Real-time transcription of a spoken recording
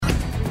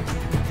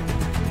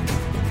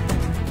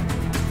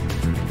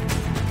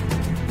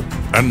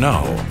And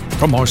now,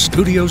 from our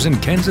studios in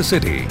Kansas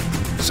City,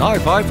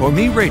 Sci-Fi for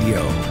Me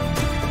Radio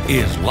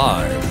is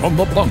live from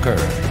the bunker.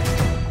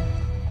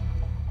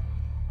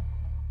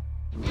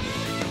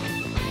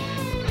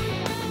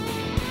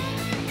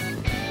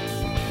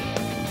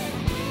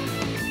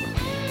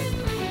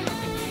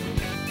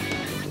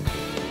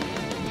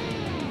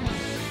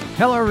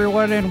 Hello,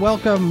 everyone, and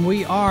welcome.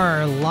 We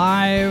are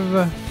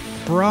live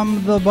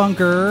from the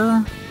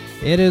bunker.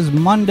 It is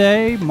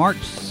Monday, March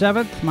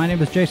 7th. My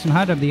name is Jason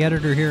Hunt. I'm the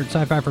editor here at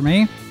Sci-Fi for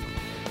Me.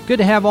 Good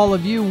to have all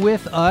of you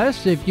with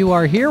us. If you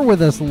are here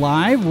with us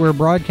live, we're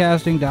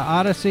broadcasting to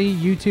Odyssey,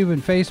 YouTube,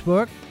 and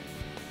Facebook.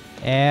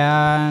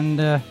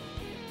 And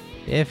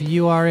if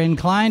you are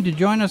inclined to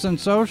join us on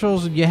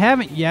socials, if you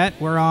haven't yet,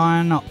 we're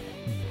on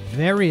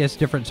various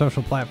different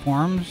social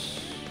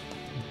platforms.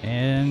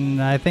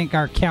 And I think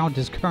our count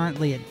is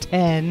currently at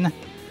 10,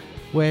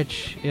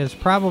 which is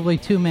probably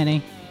too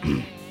many.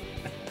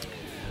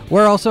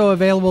 We're also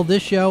available,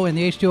 this show and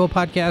the H2O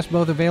podcast,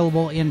 both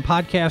available in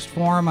podcast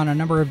form on a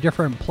number of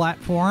different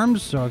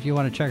platforms. So if you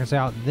want to check us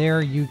out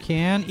there, you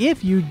can.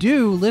 If you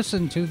do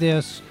listen to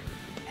this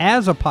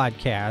as a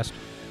podcast,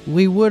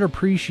 we would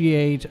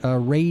appreciate a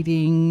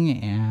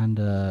rating and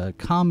a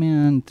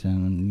comment.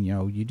 And, you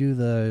know, you do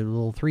the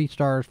little 3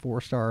 stars,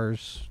 4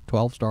 stars,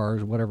 12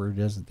 stars, whatever it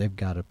is that they've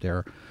got up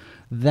there.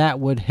 That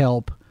would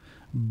help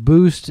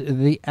boost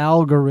the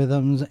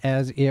algorithms,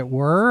 as it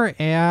were.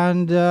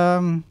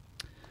 And,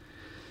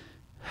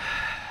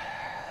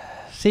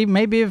 see,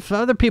 maybe if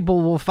other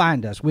people will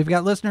find us. We've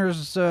got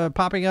listeners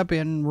popping up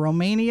in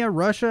Romania,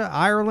 Russia,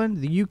 Ireland,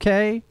 the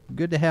UK.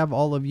 Good to have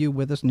all of you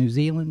with us. New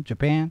Zealand,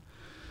 Japan.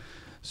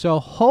 So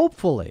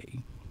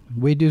hopefully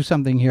we do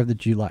something here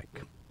that you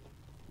like.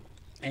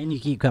 And you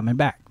keep coming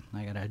back.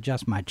 I got to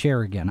adjust my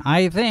chair again.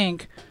 I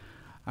think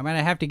I'm going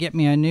to have to get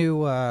me a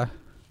new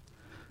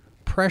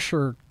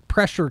pressure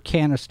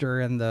canister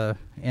in the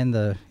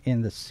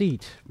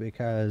seat,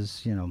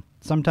 because, you know,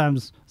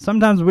 sometimes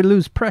we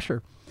lose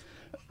pressure.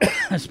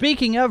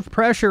 Speaking of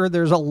pressure,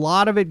 there's a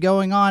lot of it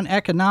going on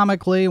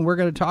economically, and we're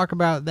going to talk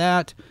about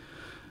that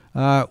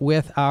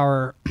with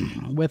our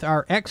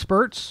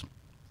experts.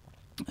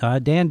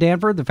 Dan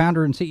Danford, the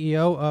founder and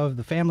CEO of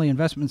the Family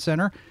Investment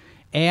Center,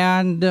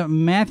 and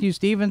Matthew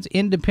Stevens,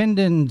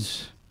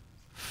 independent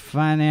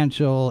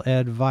financial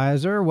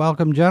advisor.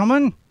 Welcome,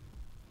 gentlemen.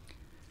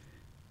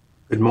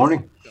 Good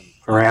morning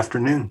or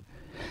afternoon.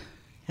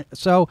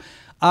 So,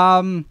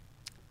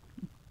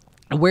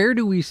 where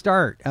do we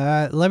start?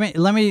 Let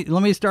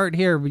me start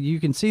here. You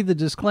can see the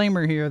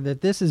disclaimer here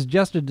that this is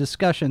just a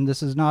discussion.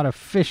 This is not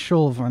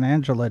official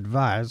financial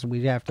advice.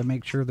 We have to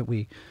make sure that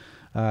we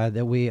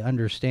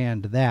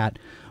understand that.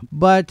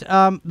 But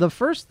the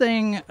first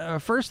thing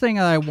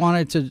I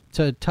wanted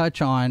to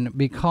touch on,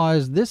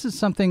 because this is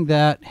something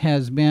that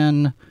has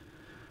been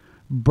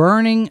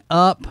burning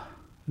up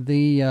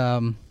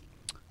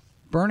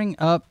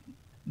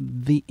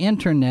the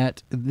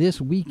internet this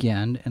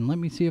weekend, and let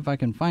me see if I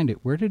can find it.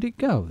 Where did it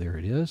go? There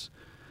it is.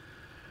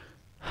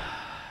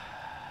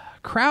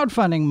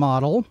 Crowdfunding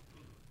model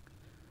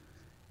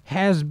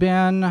has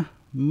been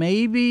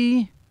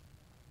maybe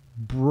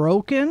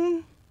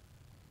broken.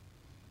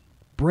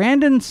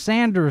 Brandon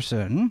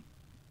Sanderson,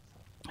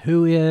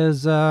 who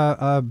is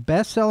a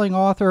best-selling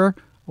author.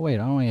 Oh, wait,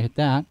 I don't want to hit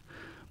that.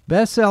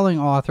 Best-selling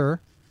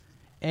author,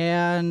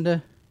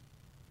 and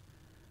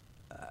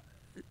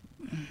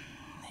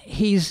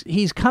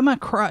he's come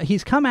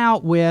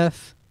out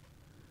with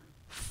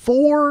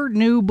 4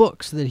 new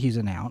books that he's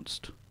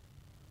announced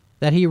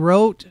that he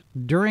wrote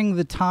during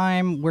the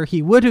time where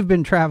he would have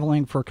been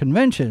traveling for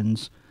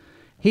conventions.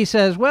 He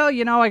says, well,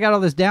 you know, I got all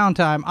this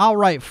downtime. I'll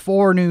write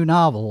 4 new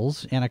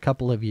novels in a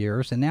couple of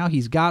years. And now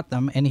he's got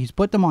them, and he's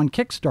put them on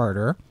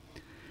Kickstarter,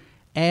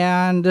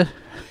 and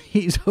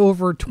he's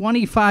over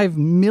 $25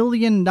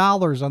 million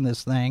on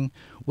this thing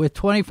with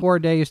 24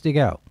 days to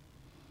go.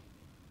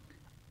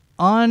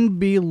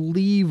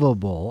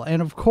 Unbelievable.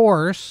 And of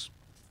course,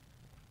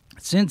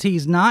 since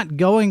he's not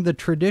going the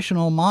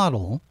traditional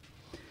model,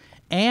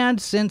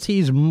 and since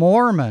he's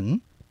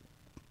Mormon,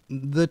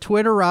 the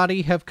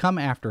Twitterati have come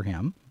after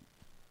him,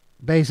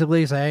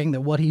 basically saying that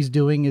what he's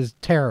doing is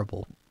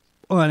terrible,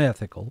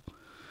 unethical.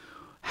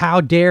 How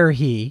dare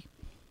he?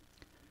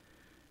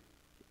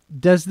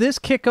 Does this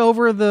kick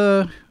over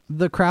the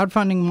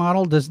crowdfunding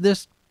model? Does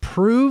this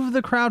prove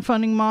the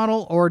crowdfunding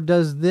model, or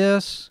does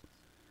this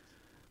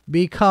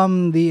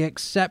become the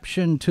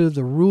exception to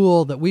the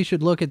rule that we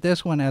should look at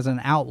this one as an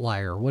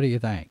outlier? What do you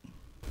think?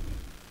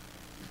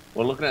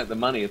 Well, looking at the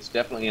money, it's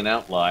definitely an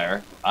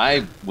outlier.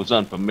 I was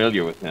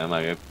unfamiliar with him.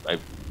 I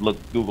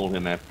Googled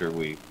him after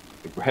we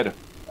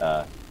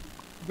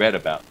read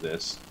about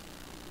this,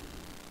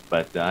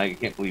 but I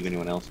can't believe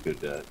anyone else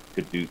could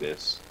do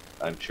this.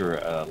 I'm sure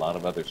a lot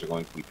of others are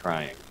going to be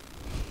trying.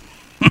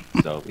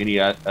 So, any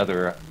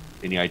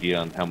idea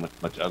on how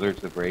much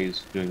others have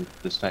raised doing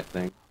this type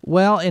thing?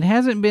 Well, it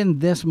hasn't been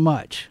this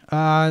much.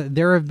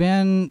 There have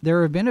been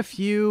a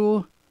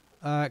few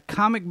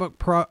comic book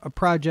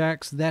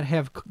projects that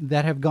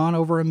have gone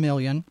over $1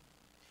 million,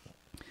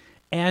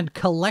 And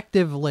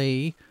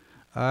collectively,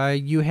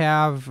 you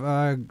have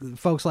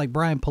folks like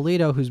Brian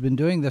Polito, who's been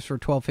doing this for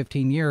 12,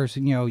 15 years.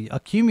 And,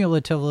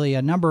 accumulatively,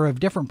 a number of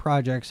different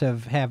projects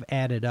have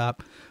added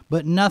up,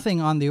 but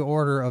nothing on the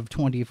order of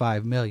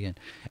 25 million.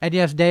 And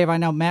yes, Dave, I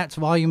know Matt's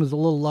volume is a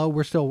little low.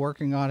 We're still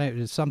working on it.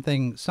 It's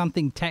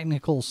something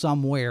technical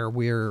somewhere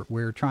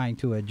we're trying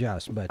to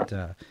adjust. But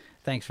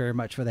thanks very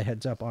much for the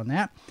heads up on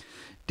that.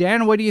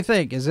 Dan, what do you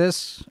think? Is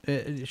this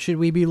should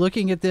we be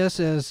looking at this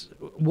as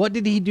what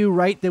did he do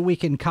right that we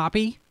can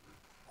copy?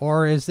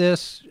 Or is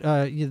this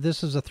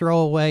this is a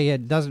throwaway,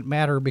 it doesn't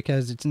matter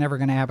because it's never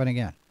going to happen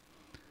again?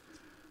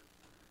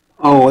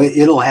 Oh,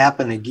 it'll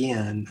happen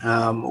again.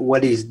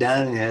 What he's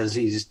done is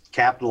he's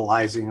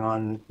capitalizing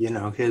on,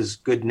 his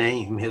good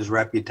name, his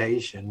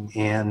reputation.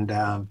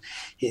 And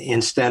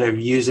instead of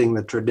using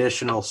the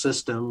traditional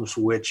systems,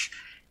 which,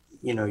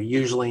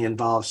 usually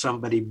involve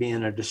somebody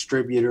being a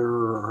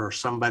distributor or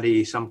some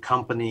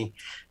company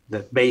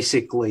that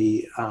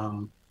basically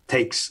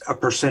takes a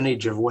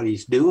percentage of what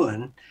he's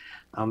doing,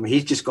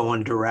 he's just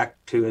going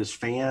direct to his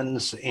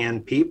fans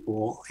and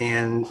people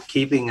and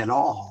keeping it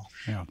all.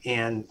 Yeah.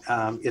 And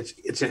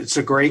it's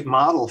a great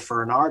model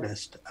for an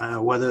artist,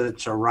 whether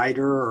it's a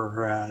writer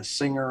or a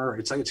singer.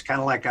 It's kind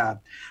of like a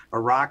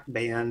rock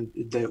band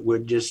that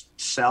would just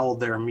sell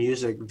their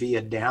music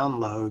via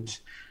downloads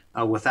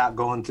without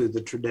going through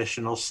the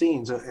traditional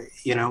scenes.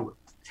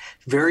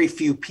 Very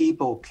few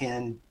people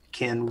can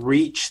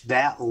reach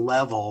that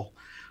level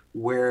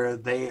where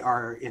they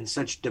are in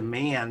such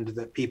demand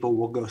that people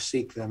will go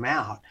seek them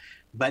out.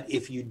 But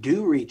if you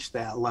do reach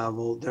that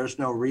level, there's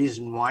no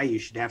reason why you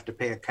should have to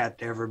pay a cut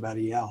to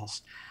everybody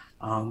else.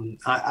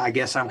 I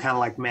guess I'm kind of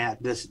like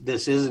Matt. This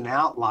is an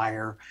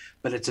outlier,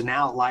 but it's an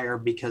outlier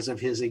because of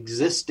his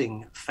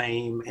existing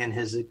fame and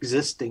his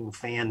existing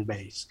fan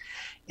base.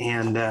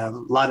 And a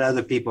lot of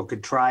other people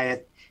could try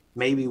it.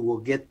 Maybe we'll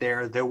get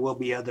there. There will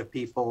be other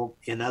people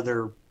in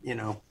other,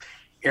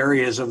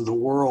 areas of the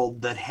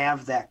world that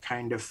have that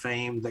kind of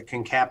fame that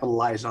can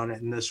capitalize on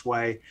it in this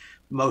way.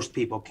 Most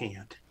people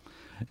can't.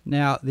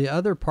 Now, the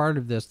other part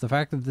of this, the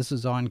fact that this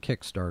is on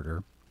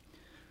Kickstarter,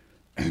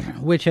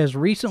 which has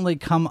recently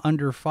come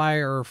under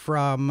fire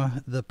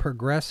from the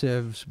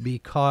progressives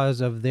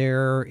because of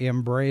their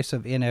embrace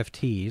of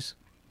NFTs.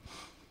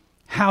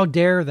 How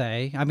dare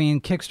they? I mean,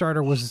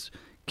 Kickstarter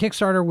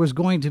was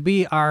going to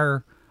be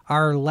our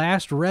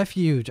last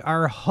refuge,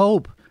 our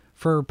hope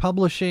for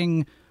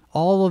publishing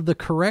all of the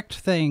correct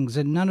things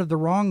and none of the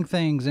wrong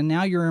things, and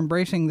now you're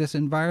embracing this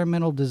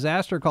environmental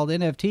disaster called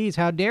NFTs.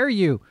 How dare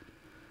you?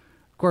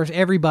 Of course,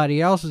 everybody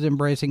else is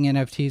embracing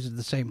NFTs at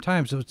the same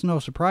time, so it's no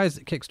surprise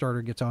that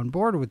Kickstarter gets on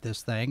board with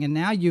this thing. And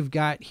now you've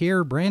got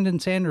here Brandon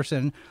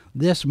Sanderson,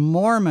 this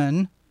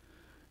Mormon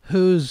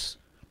who's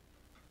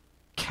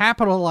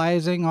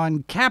capitalizing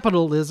on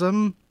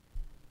capitalism.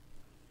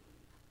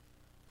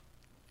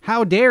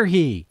 How dare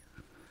he?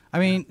 I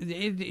mean,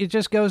 it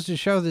just goes to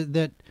show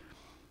that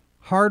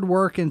hard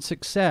work and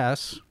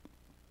success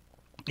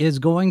is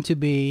going to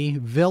be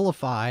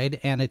vilified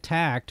and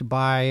attacked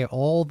by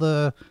all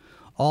the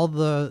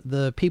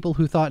people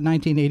who thought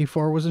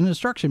 1984 was an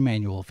instruction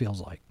manual,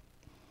 feels like.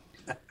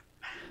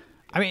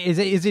 I mean, is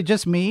it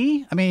just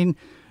me? I mean,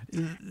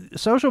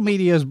 social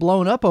media is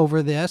blown up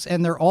over this,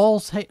 and they're all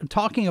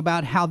talking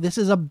about how this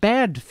is a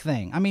bad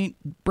thing. I mean,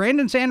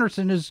 Brandon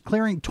Sanderson is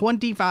clearing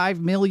 $25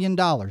 million.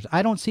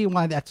 I don't see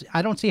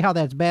how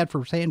that's bad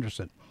for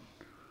Sanderson.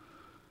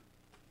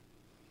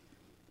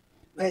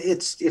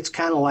 It's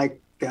kind of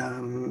like,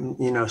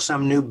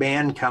 some new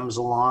band comes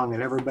along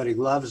and everybody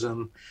loves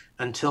them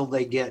until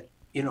they get,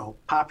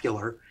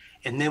 popular.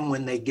 And then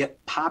when they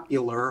get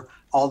popular,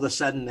 all of a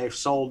sudden they've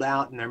sold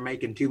out and they're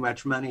making too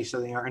much money, so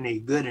they aren't any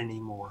good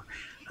anymore.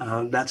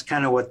 That's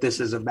kind of what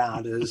this is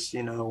about is,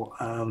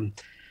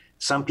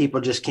 some people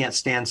just can't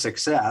stand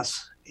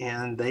success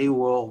and they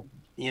will,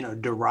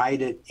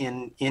 deride it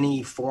in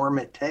any form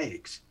it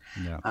takes.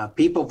 Yeah.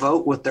 People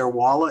vote with their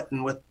wallet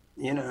and with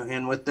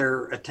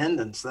their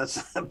attendance.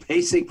 That's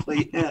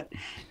basically it.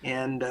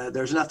 And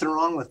there's nothing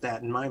wrong with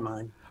that in my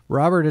mind.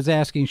 Robert is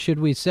asking, should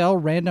we sell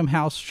Random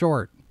House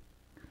short?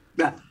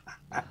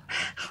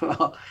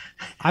 Well,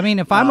 I mean,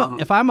 if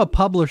I'm a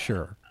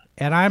publisher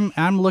and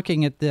I'm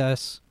looking at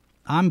this,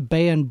 I'm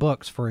Baen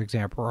Books, for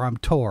example, or I'm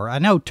Tor. I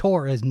know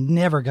Tor is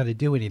never going to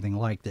do anything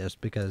like this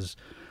because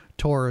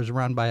Tor is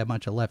run by a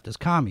bunch of leftist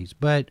commies.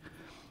 But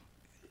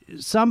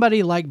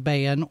somebody like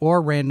Baen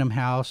or Random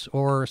House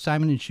or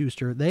Simon &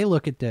 Schuster, they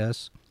look at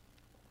this,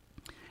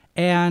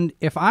 and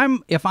if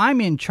I'm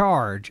in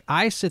charge,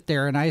 I sit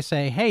there and I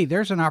say, hey,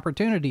 there's an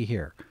opportunity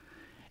here.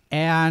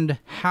 And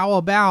how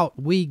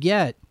about we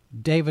get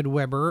David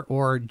Weber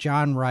or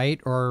John Wright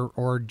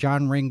or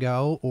John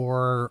Ringo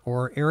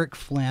or Eric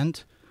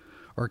Flint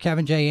or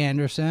Kevin J.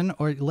 Anderson,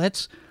 or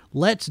let's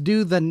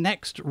do the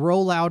next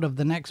rollout of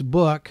the next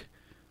book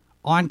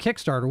on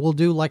Kickstarter. We'll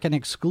do like an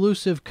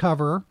exclusive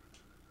cover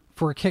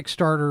for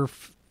Kickstarter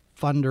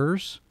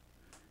funders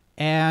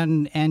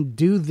and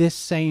do this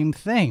same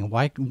thing.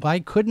 Why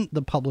couldn't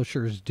the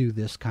publishers do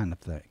this kind of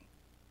thing?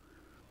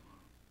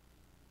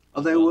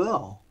 Oh, they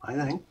will.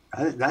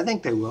 I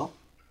think they will.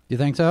 You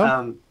think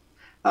so?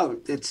 Oh,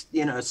 it's,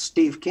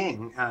 Steve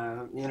King,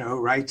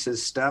 writes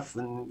his stuff,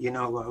 and,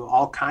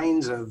 all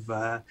kinds of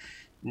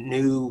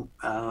new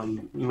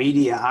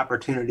media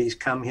opportunities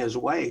come his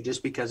way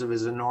just because of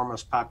his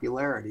enormous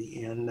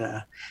popularity.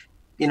 And,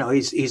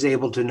 he's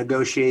able to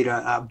negotiate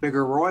a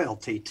bigger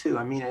royalty too.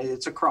 I mean,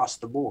 it's across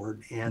the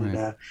board.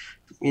 And,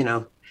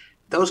 right.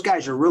 Those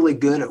guys are really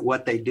good at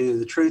what they do.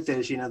 The truth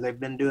is, they've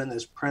been doing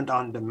this print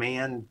on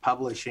demand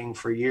publishing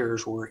for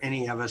years, where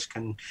any of us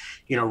can,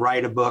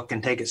 write a book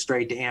and take it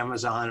straight to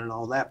Amazon and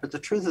all that. But the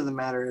truth of the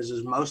matter is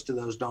most of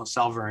those don't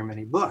sell very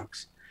many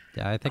books.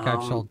 Yeah, I think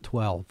I've sold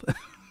 12.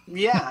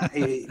 Yeah,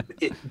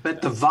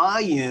 but the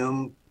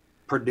volume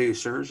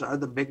producers are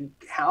the big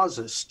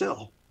houses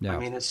still. Yeah. I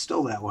mean, it's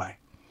still that way.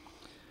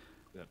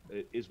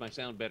 Is my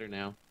sound better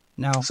now?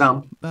 No,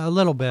 some a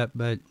little bit,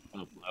 but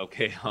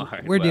okay, all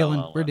right. We're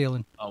dealing. We're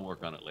dealing. I'll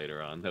work on it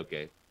later on.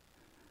 Okay,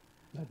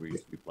 we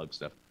plug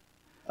stuff.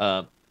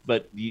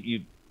 But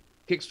you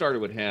Kickstarter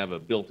would have a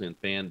built-in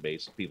fan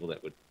base of people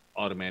that would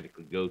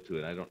automatically go to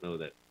it. I don't know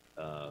that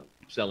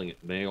selling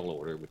it mail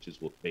order, which is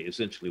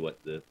essentially what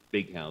the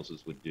big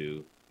houses would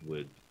do,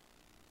 would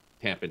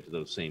tap into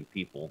those same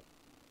people.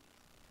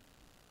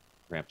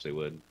 Perhaps they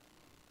would.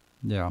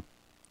 Yeah.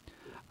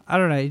 I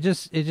don't know. It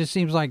just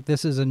seems like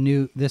this is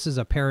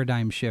a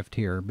paradigm shift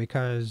here,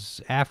 because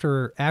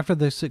after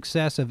the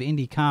success of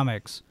indie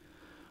comics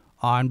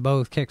on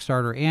both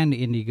Kickstarter and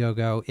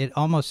Indiegogo, it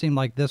almost seemed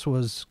like this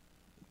was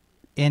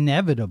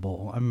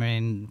inevitable. I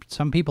mean,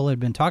 some people had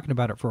been talking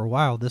about it for a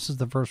while. This is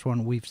the first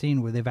one we've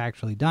seen where they've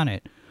actually done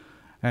it.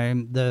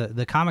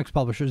 The comics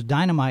publishers,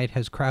 Dynamite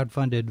has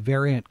crowdfunded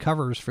variant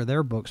covers for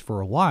their books for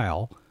a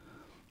while.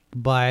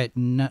 But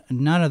none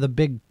of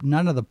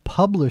the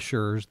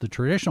publishers, the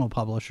traditional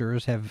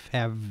publishers,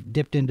 have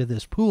dipped into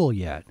this pool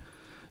yet.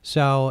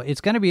 So it's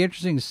going to be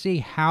interesting to see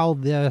how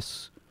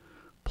this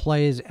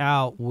plays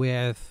out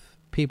with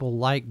people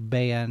like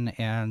Baen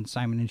and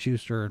Simon &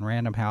 Schuster and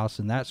Random House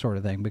and that sort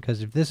of thing.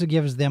 Because if this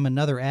gives them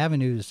another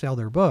avenue to sell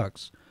their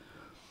books,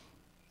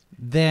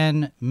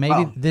 then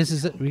maybe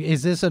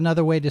is this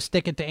another way to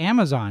stick it to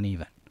Amazon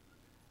even?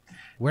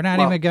 We're not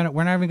even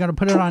gonna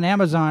put it on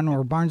Amazon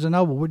or Barnes and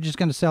Noble. We're just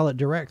gonna sell it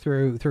direct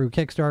through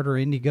Kickstarter or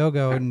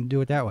Indiegogo and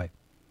do it that way.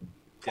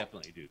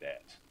 Definitely do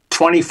that.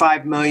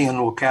 25 million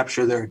will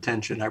capture their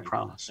attention, I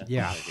promise.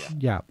 Yeah.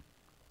 All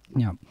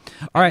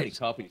right. How many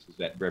copies does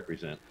that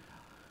represent?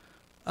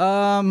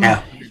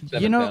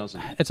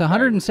 It's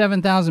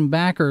 107,000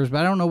 backers, but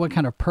I don't know what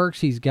kind of perks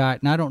he's got,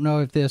 and I don't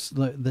know if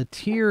the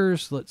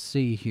tiers. Let's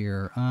see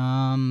here.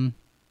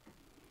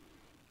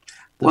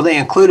 Well, they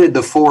included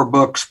the 4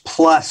 books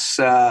plus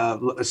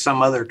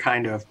some other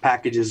kind of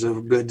packages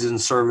of goods and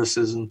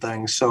services and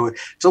things. So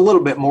it's a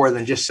little bit more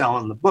than just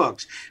selling the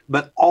books.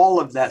 But all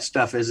of that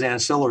stuff is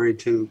ancillary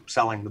to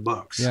selling the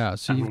books. Yeah,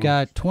 so you've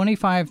got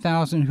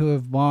 25,000 who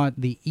have bought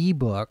the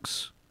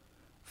ebooks,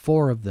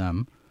 4 of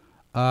them.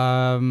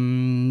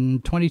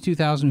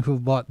 22,000 who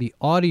have bought the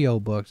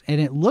audiobooks.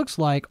 And it looks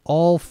like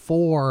all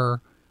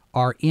 4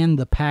 are in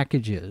the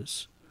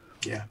packages.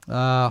 Yeah.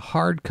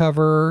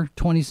 Hardcover,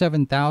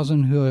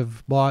 27,000 who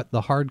have bought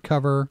the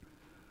hardcover,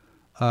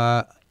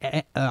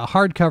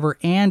 hardcover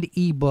and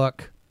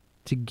ebook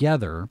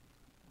together.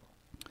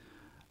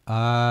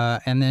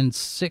 And then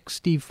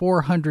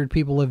 6,400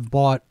 people have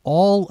bought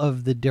all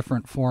of the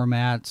different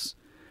formats.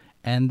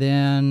 And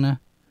then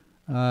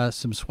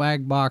some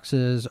swag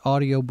boxes,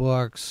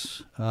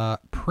 audiobooks,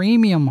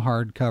 premium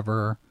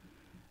hardcover.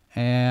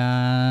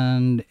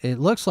 And it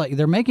looks like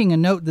they're making a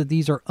note that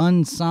these are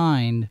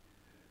unsigned,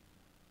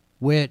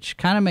 which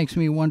kind of makes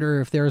me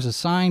wonder if there's a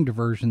signed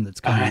version that's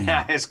coming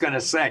out. I was going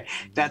to say,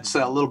 that's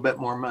a little bit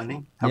more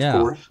money, of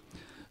course.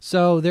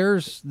 So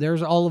there's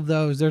all of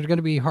those. There's going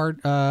to be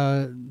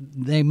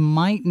they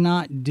might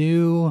not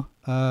do,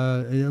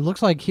 it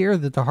looks like here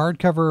that the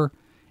hardcover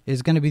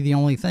is going to be the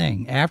only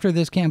thing. After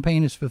this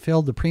campaign is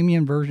fulfilled, the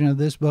premium version of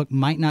this book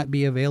might not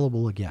be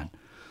available again.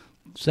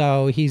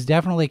 So he's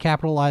definitely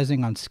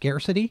capitalizing on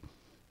scarcity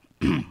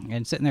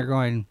and sitting there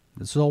going,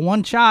 this is a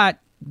one shot.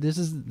 This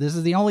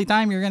is the only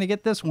time you're going to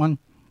get this one,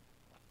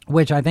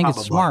 which I think is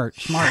smart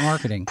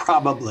marketing.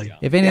 Probably.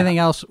 If anything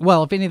else,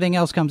 if anything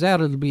else comes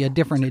out, it'll be a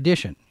different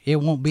edition. It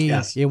won't be.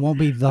 Yes. It won't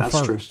be the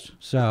first. True.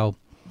 So,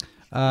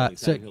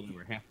 so he'll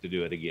never have to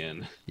do it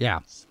again. Yeah.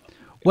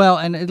 Well,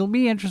 and it'll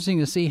be interesting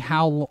to see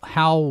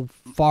how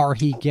far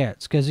he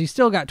gets, because he's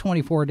still got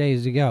 24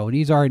 days to go, and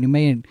he's already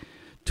made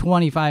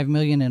 $25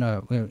 million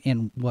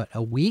in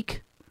a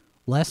week,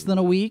 less than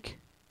a week.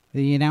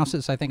 He announced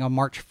this, I think, on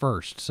March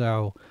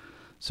 1st.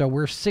 So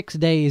we're 6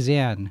 days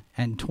in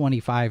and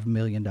 $25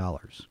 million. Of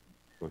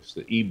course,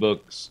 the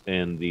ebooks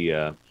and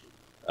the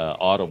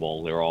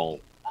Audible, they're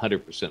all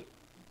 100%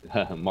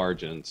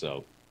 margin.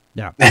 So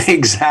yeah,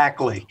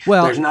 exactly.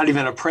 Well, there's not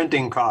even a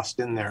printing cost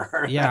in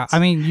there. Yeah, I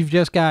mean, you've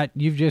just got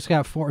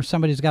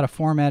somebody's got to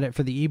format it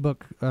for the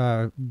ebook,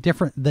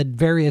 the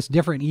various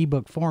different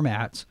ebook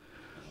formats.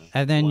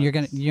 And then you're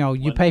gonna,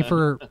 you pay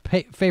for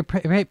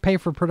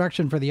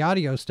production for the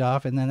audio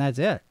stuff, and then that's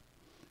it.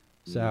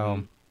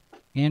 So,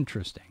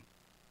 interesting.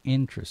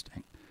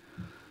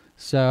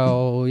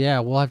 So, yeah,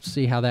 we'll have to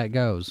see how that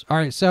goes. All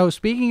right, so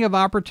speaking of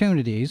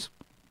opportunities,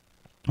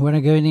 I want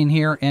to go in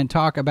here and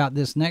talk about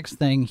this next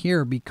thing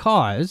here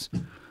because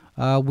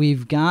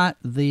we've got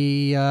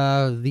the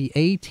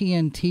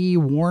AT&T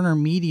Warner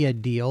Media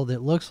deal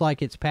that looks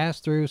like it's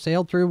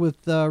sailed through with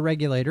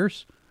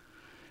regulators,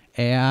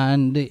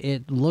 and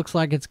it looks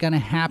like it's going to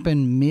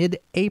happen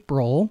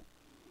mid-April.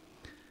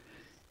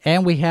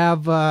 And we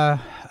have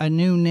a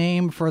new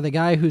name for the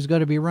guy who's going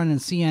to be running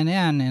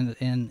CNN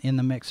in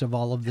the mix of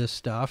all of this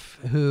stuff,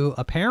 who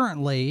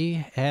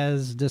apparently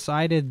has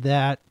decided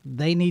that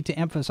they need to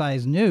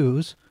emphasize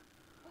news,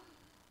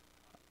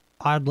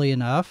 oddly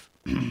enough,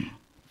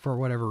 for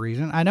whatever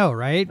reason. I know,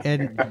 right?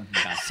 And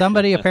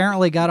somebody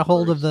apparently got a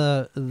hold of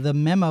the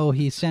memo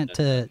he sent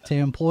to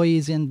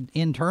employees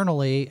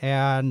internally,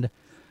 and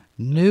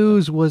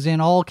news was in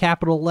all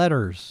capital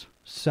letters.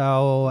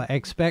 So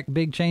expect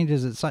big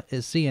changes at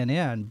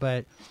CNN.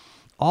 But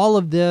all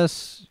of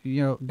this,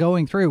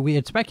 going through, we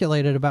had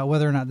speculated about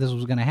whether or not this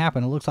was going to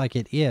happen. It looks like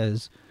it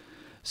is.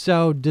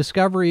 So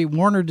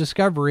Warner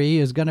Discovery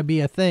is going to be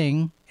a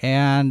thing,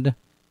 and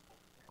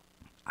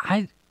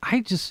I'm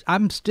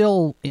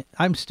still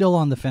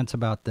on the fence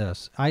about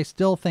this. I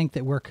still think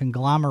that we're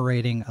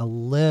conglomerating a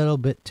little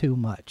bit too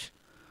much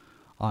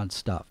on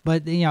stuff.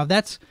 But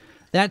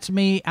that's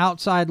me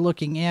outside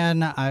looking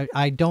in.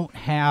 I don't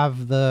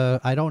have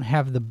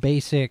the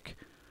basic,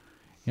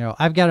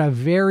 I've got a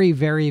very,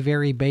 very,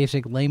 very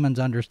basic layman's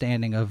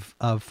understanding of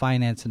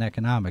finance and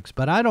economics,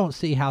 but I don't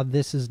see how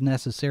this is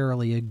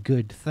necessarily a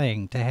good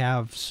thing to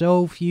have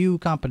so few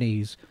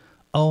companies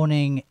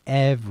owning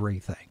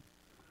everything.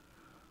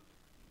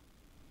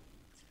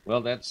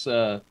 Well, that's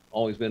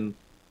always been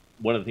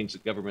one of the things the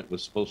government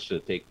was supposed to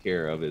take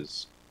care of,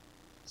 is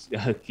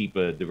keep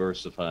a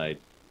diversified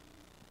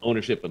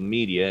ownership of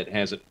media. It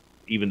hasn't,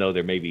 even though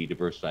there may be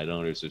diversified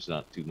owners, there's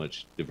not too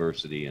much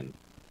diversity in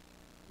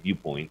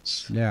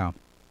viewpoints. Yeah,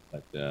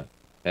 but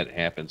that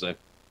happens.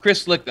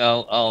 Chris, look,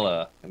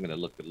 I'm going to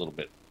look a little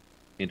bit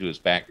into his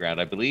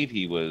background. I believe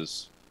he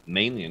was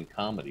mainly in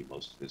comedy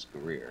most of his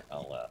career.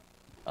 I'll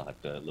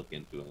have to look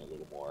into him a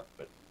little more.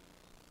 But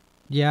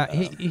yeah,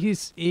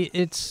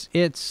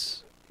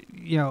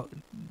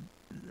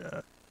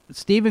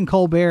 Stephen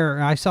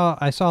Colbert. I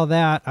saw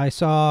that. I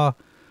saw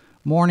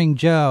Morning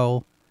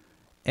Joe.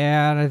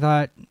 And I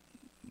thought,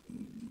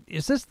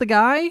 is this the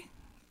guy?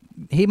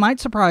 He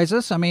might surprise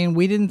us. I mean,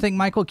 we didn't think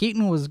Michael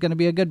Keaton was going to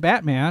be a good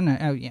Batman.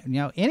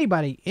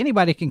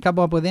 Anybody can come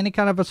up with any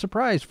kind of a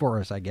surprise for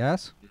us, I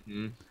guess.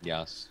 Mm-hmm.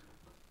 Yes.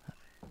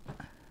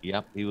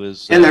 Yep, he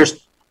was. And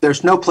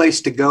there's no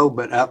place to go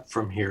but up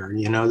from here.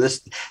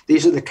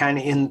 These are the kind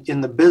of,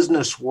 in the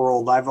business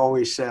world, I've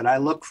always said, I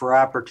look for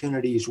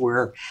opportunities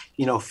where,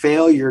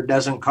 failure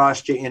doesn't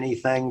cost you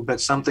anything,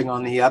 but something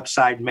on the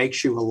upside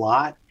makes you a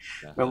lot.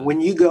 But when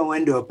you go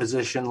into a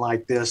position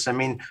like this, I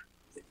mean,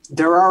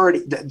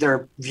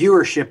 their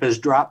viewership has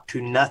dropped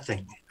to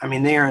nothing. I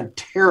mean, they are in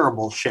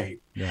terrible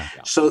shape. Yeah.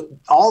 So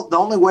the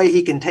only way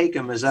he can take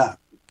them is up.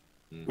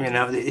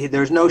 Mm-hmm.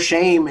 There's no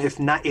shame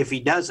if he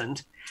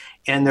doesn't,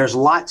 and there's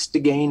lots to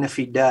gain if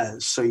he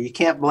does. So you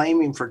can't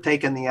blame him for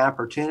taking the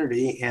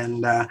opportunity.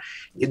 And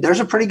there's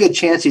a pretty good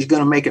chance he's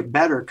going to make it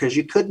better, because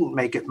you couldn't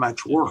make it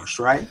much worse,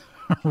 right?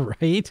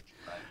 Right.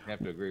 I have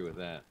to agree with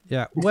that.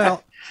 Yeah.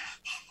 Well,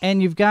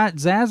 and you've got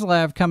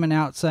Zaslav coming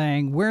out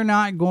saying, we're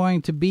not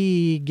going to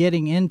be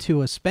getting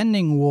into a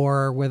spending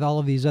war with all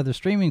of these other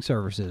streaming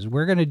services.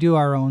 We're going to do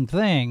our own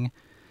thing.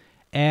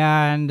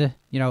 And,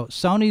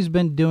 Sony's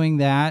been doing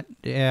that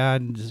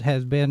and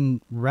has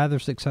been rather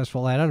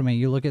successful at it. I mean,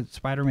 you look at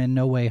Spider-Man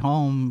No Way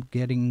Home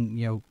getting,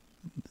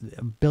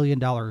 $1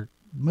 billion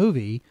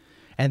movie,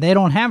 and they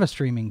don't have a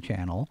streaming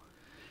channel.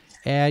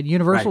 And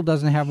Universal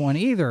doesn't have one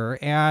either.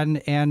 And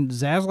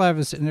Zaslav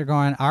is sitting there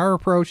going, our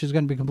approach is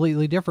going to be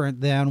completely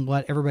different than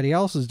what everybody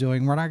else is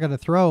doing. We're not going to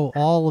throw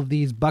all of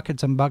these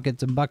buckets and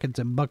buckets and buckets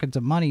and buckets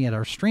of money at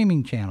our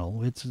streaming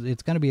channel. It's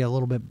going to be a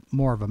little bit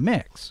more of a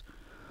mix,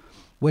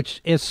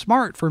 which is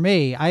smart for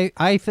me.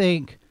 I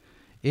think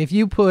if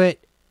you put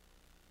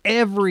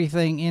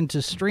everything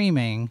into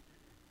streaming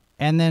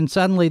and then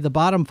suddenly the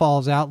bottom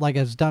falls out like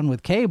it's done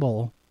with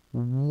cable,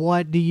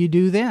 what do you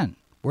do then?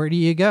 Where do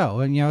you go?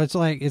 And it's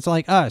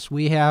like us.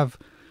 We have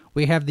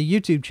the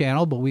YouTube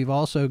channel, but we've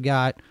also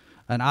got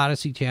an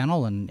Odyssey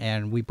channel,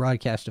 and we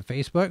broadcast to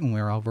Facebook, and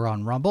we're over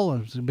on Rumble,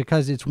 and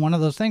because it's one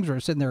of those things where we're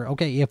sitting there.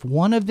 Okay, if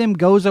one of them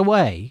goes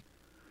away,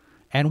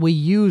 and we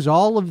use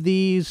all of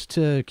these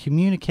to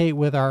communicate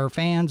with our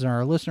fans and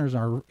our listeners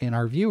and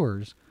our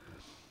viewers,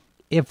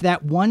 if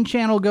that one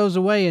channel goes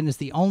away and it's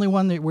the only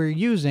one that we're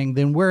using,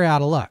 then we're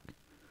out of luck.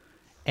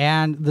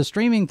 And the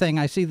streaming thing,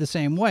 I see the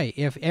same way.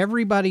 If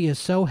everybody is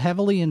so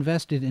heavily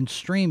invested in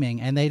streaming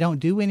and they don't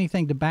do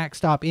anything to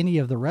backstop any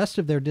of the rest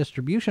of their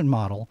distribution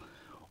model,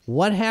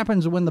 what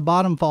happens when the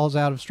bottom falls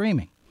out of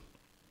streaming?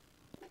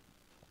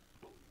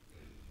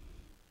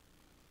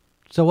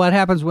 So what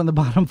happens when the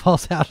bottom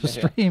falls out of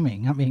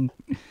streaming? I mean,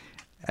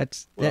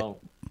 yeah.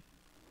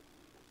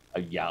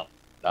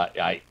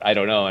 I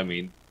don't know. I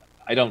mean,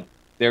 I don't.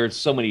 There's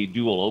so many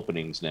dual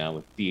openings now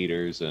with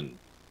theaters, and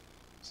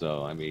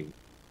so I mean,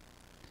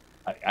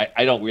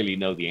 I don't really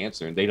know the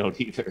answer, and they don't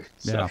either.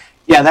 So. Yeah.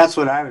 Yeah, that's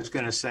what I was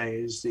going to say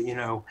is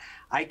that,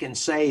 I can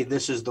say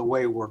this is the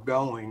way we're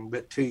going,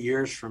 but 2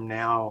 years from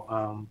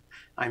now,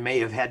 I may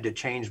have had to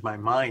change my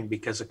mind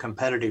because of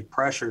competitive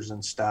pressures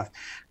and stuff.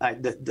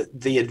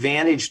 The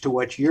advantage to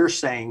what you're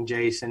saying,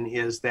 Jason,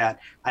 is that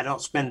I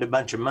don't spend a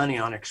bunch of money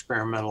on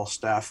experimental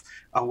stuff.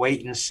 I'll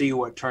wait and see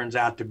what turns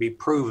out to be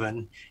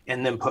proven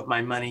and then put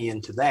my money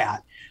into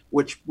that,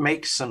 which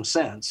makes some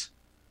sense.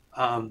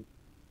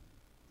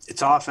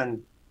 It's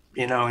often,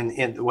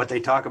 in what they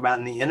talk about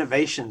in the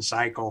innovation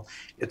cycle,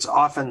 it's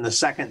often the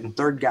second and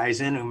third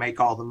guys in who make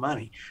all the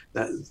money.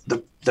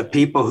 The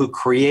people who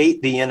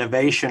create the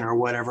innovation or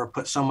whatever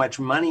put so much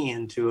money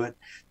into it,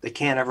 they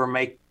can't ever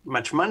make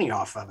much money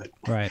off of it.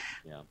 Right.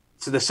 Yeah.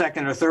 So the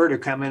second or third who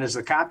come in as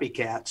the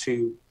copycats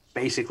who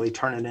basically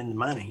turn it into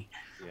money.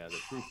 Yeah,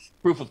 the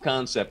proof of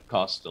concept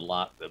costs a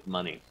lot of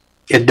money.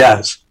 It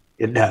does.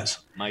 It does.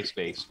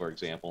 MySpace, for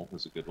example,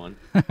 is a good one.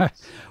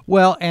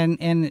 Well, and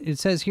it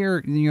says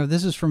here,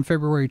 this is from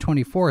February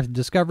 24th.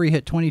 Discovery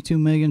hit 22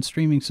 million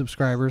streaming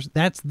subscribers.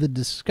 That's the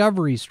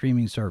Discovery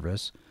streaming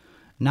service,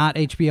 not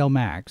HBO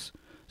Max.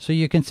 So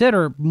you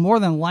consider more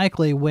than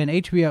likely when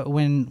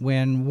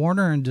when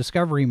Warner and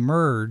Discovery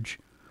merge,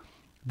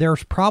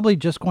 there's probably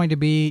just going to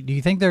be. Do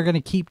you think they're going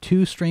to keep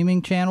two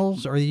streaming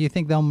channels, or do you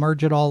think they'll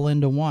merge it all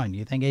into one?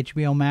 You think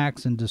HBO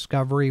Max and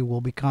Discovery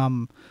will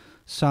become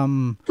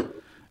some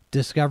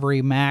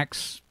Discovery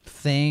Max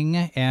thing?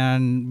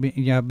 And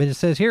but it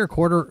says here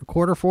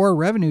quarter four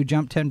revenue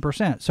jumped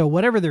 10%. So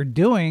whatever they're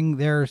doing,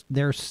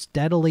 they're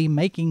steadily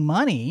making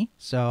money.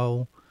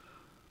 So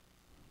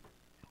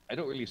I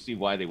don't really see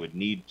why they would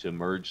need to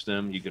merge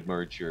them. You could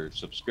merge your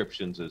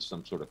subscriptions as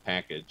some sort of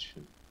package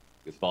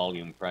with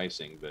volume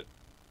pricing, but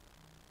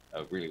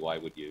really, why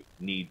would you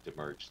need to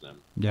merge them?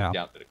 Yeah. I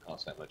doubt that it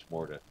costs that much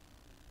more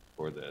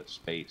for the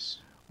space.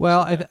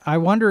 Well, I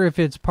wonder if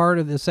it's part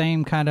of the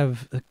same kind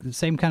of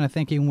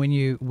thinking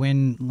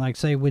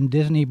when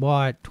Disney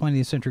bought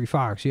 20th Century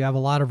Fox. You have a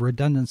lot of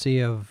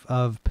redundancy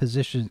of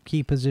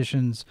key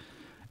positions,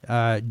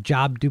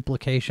 job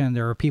duplication.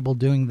 There are people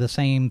doing the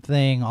same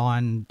thing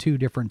on two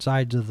different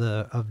sides of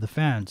the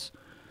fence,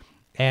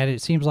 and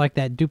it seems like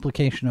that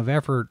duplication of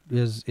effort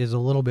is a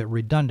little bit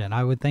redundant.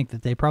 I would think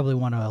that they probably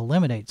want to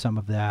eliminate some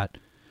of that,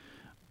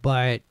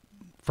 but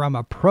from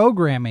a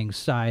programming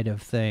side of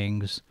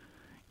things,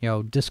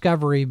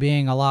 Discovery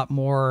being a lot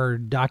more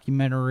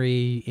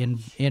documentary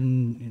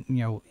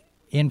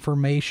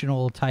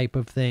informational type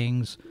of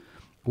things,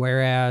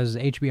 whereas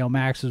HBO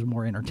Max is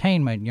more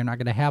entertainment. You're not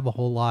going to have a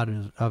whole lot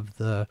of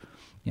the,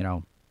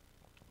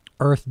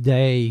 Earth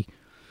Day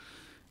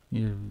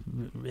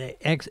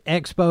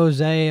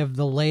expose of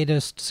the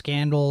latest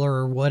scandal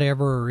or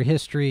whatever, or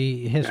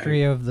history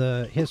of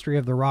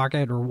the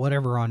rocket or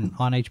whatever on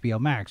HBO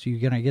Max. You're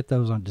going to get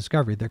those on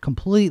Discovery. They're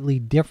completely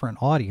different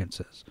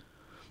audiences.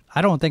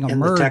 I don't think a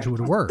merge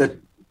would work.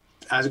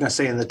 I was going to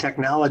say, and the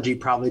technology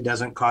probably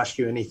doesn't cost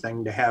you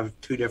anything to have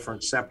two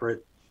different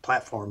separate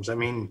platforms. I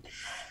mean,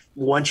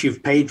 once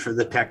you've paid for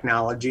the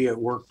technology, it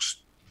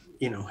works,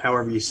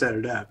 however you set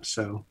it up.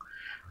 So,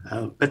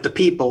 but the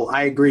people,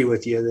 I agree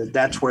with you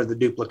that's where the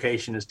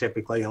duplication is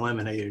typically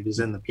eliminated, is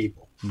in the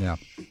people. Yeah.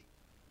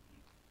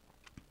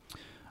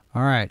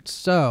 All right,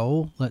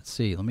 so let's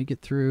see. Let me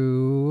get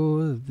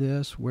through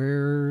this.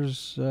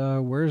 Where's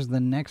the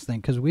next thing?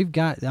 Because we've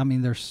got,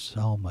 there's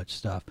so much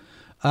stuff.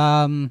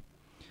 Let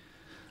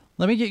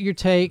me get your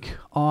take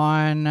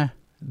on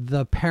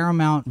the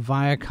Paramount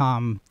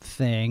Viacom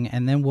thing,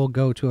 and then we'll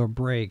go to a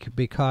break,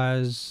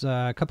 because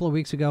a couple of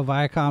weeks ago,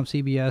 Viacom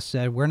CBS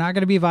said, we're not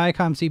going to be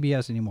Viacom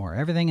CBS anymore.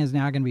 Everything is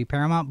now going to be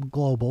Paramount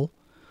Global.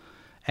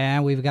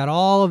 And we've got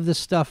all of this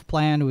stuff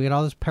planned. We got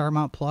all this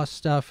Paramount Plus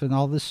stuff and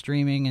all this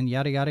streaming and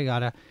yada, yada,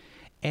 yada.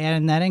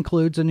 And that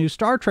includes a new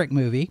Star Trek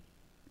movie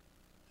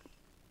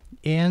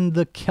in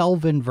the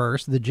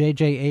Kelvinverse, the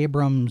J.J.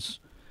 Abrams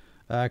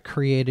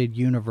created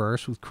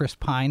universe, with Chris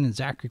Pine and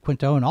Zachary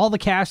Quinto, and all the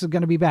cast is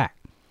going to be back.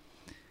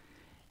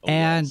 Oh,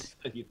 and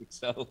yes. You think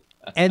so?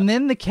 And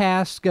then the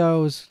cast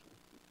goes,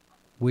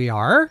 we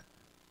are?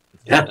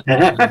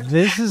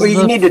 This is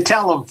you need to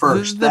tell them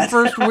first. This is the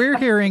first we're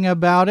hearing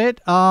about it.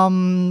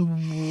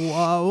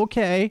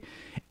 Okay.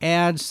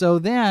 And so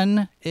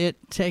then it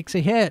takes a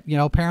hit.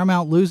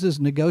 Paramount loses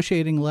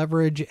negotiating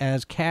leverage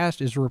as cast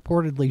is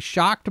reportedly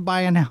shocked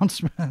by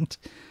announcement.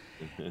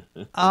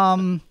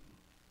 From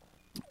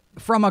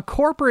a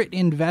corporate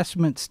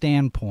investment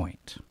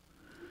standpoint,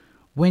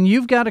 when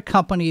you've got a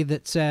company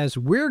that says,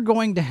 we're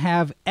going to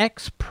have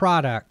X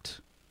product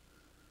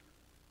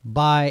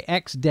by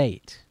X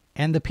date,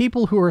 and the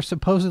people who are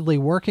supposedly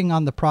working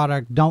on the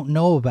product don't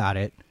know about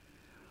it,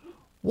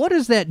 what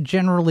does that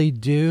generally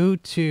do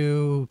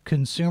to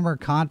consumer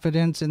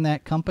confidence in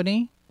that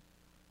company?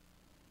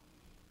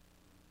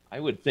 I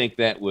would think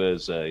that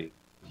was a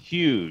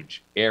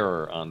huge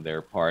error on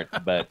their part,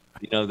 but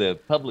the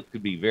public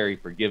could be very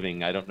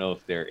forgiving. I don't know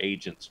if their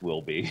agents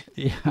will be.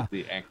 Yeah.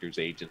 The actors'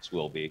 agents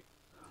will be.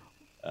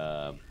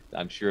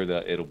 I'm sure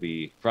that it'll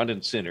be front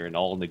and center in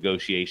all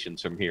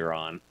negotiations from here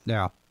on.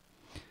 Yeah.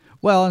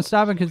 Well, and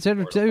stop and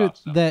consider too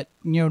that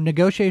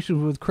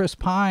negotiations with Chris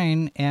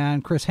Pine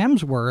and Chris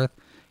Hemsworth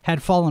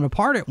had fallen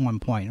apart at one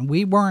point, and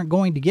we weren't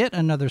going to get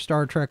another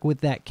Star Trek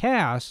with that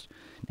cast.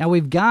 Now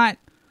we've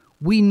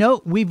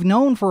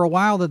known for a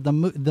while that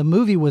the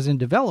movie was in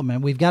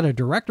development. We've got a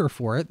director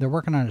for it. They're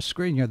working on a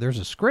script. There's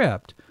a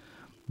script,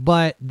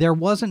 but there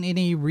wasn't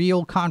any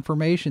real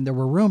confirmation. There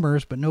were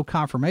rumors, but no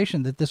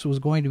confirmation that this was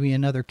going to be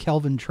another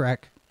Kelvin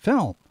Trek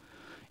film.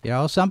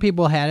 Some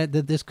people had it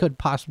that this could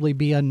possibly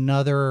be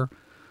another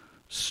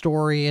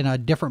story in a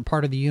different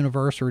part of the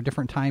universe or a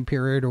different time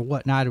period or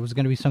whatnot. It was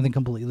going to be something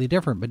completely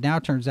different, but now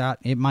it turns out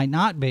it might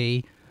not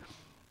be.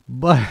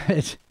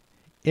 But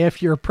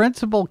if your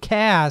principal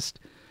cast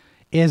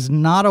is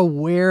not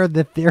aware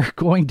that they're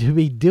going to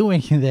be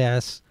doing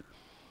this,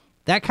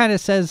 that kind of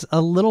says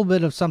a little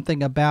bit of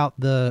something about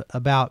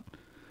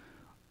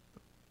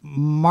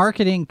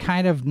marketing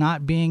kind of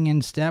not being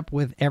in step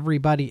with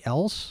everybody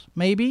else,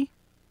 maybe.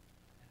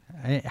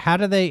 How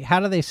do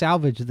they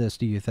salvage this,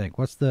 do you think?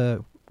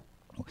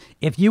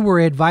 If you were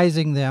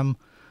advising them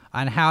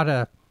on how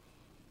to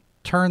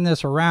turn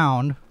this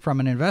around from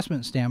an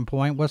investment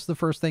standpoint, what's the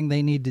first thing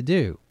they need to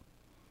do?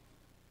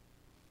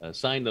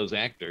 Sign those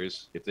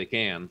actors if they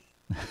can.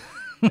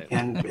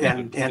 and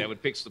that would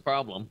fix the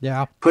problem.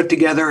 Yeah. Put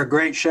together a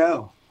great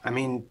show. I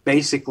mean,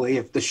 basically,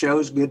 if the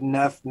show's good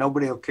enough,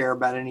 nobody will care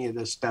about any of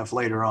this stuff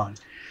later on.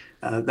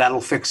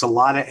 That'll fix a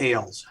lot of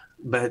ails.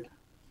 But,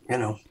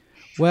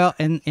 Well,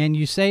 and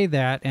you say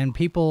that, and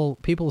people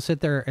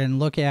sit there and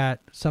look at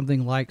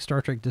something like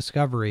Star Trek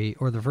Discovery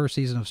or the first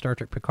season of Star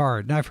Trek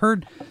Picard. Now, I've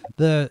heard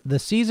the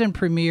season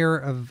premiere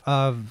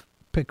of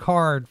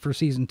Picard for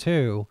season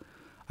 2.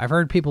 I've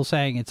heard people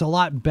saying it's a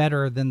lot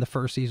better than the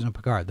first season of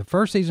Picard. The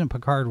first season of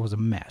Picard was a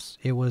mess.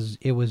 It was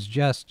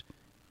just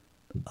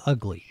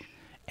ugly.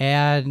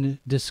 And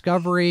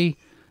Discovery,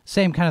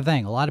 same kind of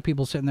thing. A lot of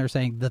people sitting there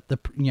saying that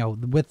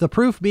with the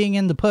proof being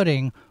in the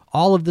pudding,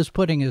 all of this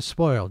pudding is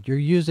spoiled. You're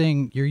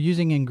using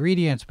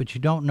ingredients, but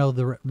you don't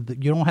know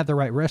you don't have the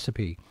right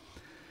recipe.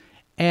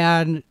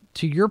 And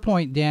to your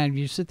point, Dan,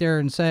 you sit there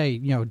and say,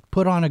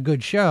 put on a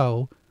good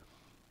show,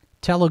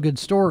 tell a good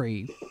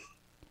story.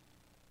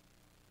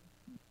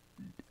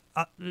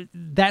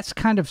 That's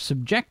kind of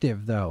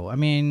subjective, though. I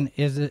mean,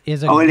 is a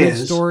good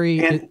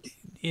story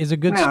is a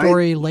good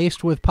story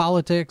laced with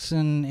politics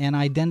and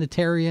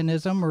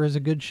identitarianism, or is a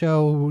good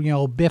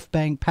show, Biff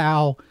Bang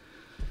Pow,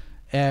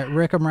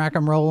 Rick'em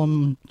Rack'em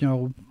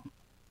Roll'em,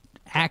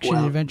 action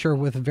adventure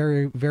with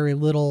very, very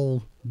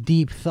little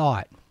deep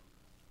thought?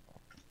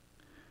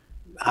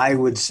 I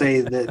would say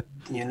that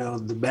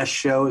the best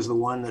show is the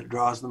one that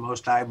draws the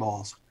most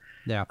eyeballs.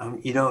 Yeah.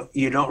 You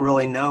don't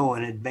really know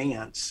in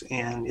advance,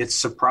 and it's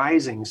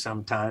surprising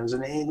sometimes.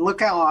 And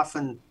look how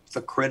often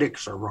the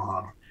critics are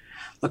wrong.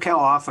 Look how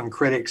often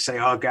critics say,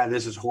 "Oh God,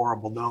 this is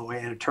horrible," don't we?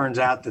 And it turns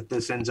out that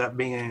this ends up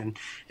being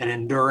an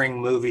enduring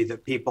movie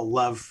that people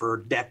love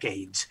for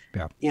decades.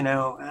 Yeah.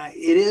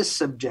 It is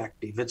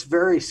subjective. It's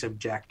very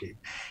subjective,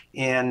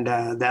 and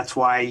that's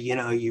why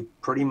you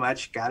pretty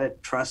much got to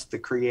trust the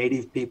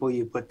creative people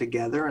you put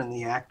together and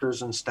the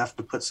actors and stuff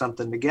to put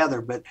something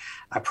together. But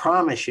I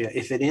promise you,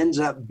 if it ends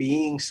up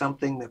being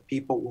something that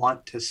people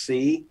want to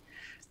see,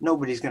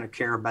 nobody's going to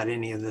care about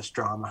any of this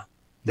drama.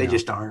 They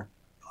just aren't.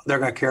 They're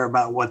going to care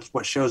about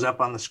what shows up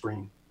on the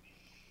screen.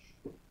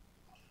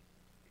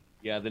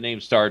 Yeah, the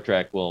name Star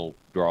Trek will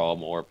draw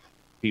more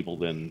people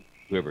than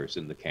whoever's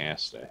in the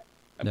cast.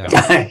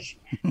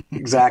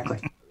 Exactly.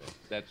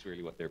 That's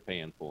really what they're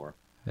paying for.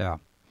 Yeah.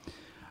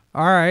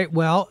 All right.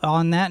 Well,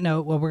 on that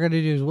note, what we're going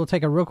to do is we'll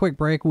take a real quick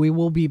break. We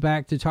will be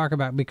back to talk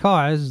about,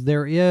 because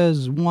there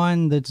is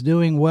one that's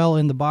doing well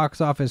in the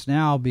box office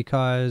now,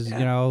 because,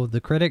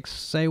 the critics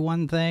say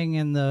one thing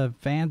and the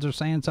fans are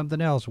saying something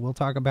else. We'll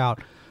talk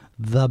about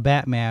The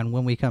Batman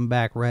when we come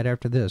back right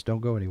after this. Don't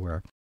go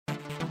anywhere.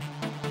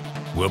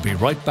 We'll be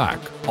right back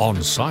on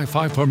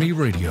Sci-Fi for Me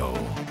Radio.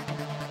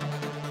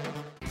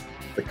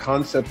 The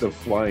concept of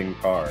flying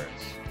cars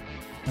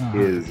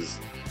is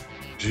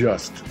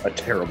just a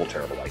terrible,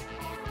 terrible idea.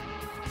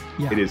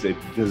 Yeah. It is a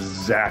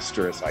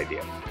disastrous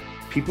idea.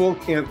 People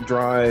can't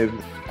drive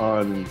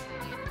on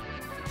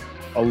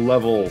a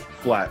level,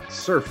 flat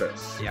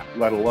surface,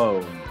 let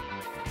alone,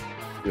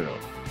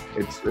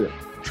 it's...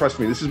 Trust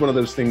me, this is one of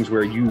those things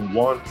where you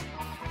want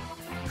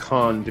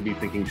Khan to be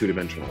thinking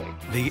two-dimensionally.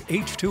 The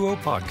H2O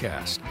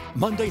Podcast,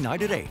 Monday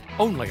night at 8,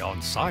 only on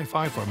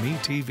Sci-Fi for Me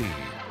TV.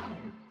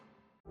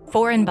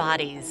 Foreign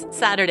Bodies,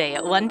 Saturday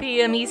at 1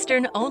 p.m.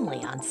 Eastern,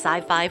 only on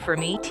Sci-Fi for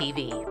Me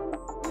TV.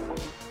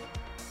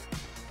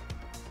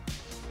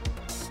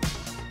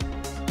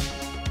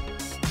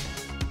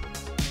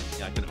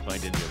 Yeah, I couldn't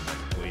find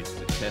any ways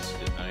to test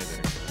it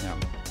either. Yeah.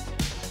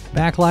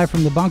 Back live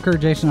from the bunker,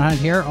 Jason Hunt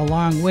here,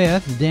 along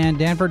with Dan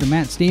Danford and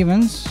Matt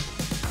Stevens.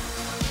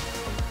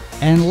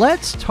 And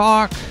let's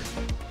talk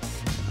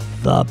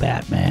the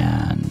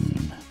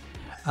Batman.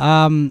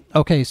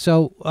 Okay,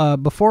 so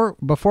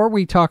before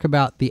we talk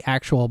about the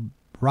actual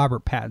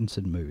Robert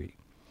Pattinson movie,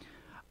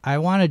 I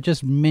want to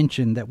just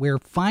mention that we're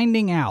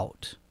finding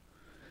out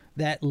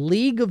that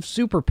League of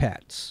Super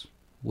Pets,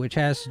 which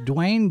has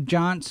Dwayne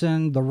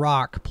Johnson, The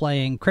Rock,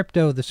 playing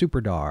Crypto the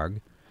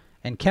Superdog,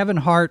 and Kevin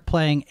Hart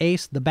playing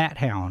Ace the Bat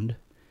Hound,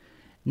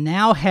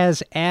 now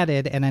has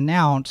added and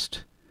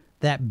announced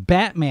that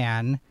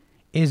Batman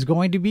is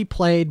going to be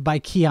played by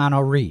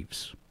Keanu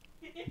Reeves.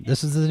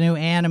 This is the new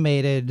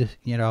animated,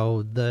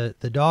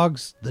 the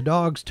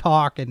dogs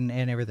talk and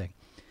everything.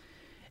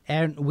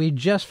 And we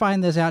just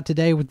find this out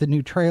today with the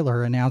new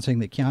trailer announcing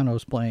that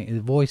Keanu's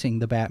voicing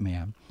the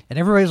Batman. And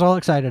everybody's all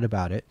excited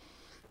about it.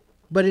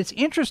 But it's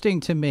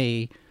interesting to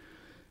me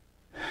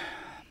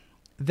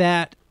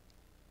that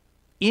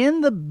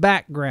in the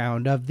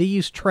background of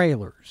these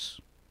trailers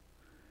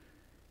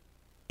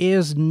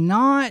is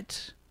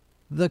not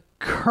the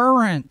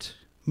current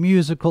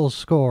musical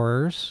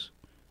scores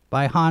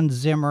by Hans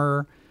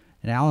Zimmer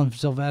and Alan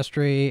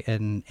Silvestri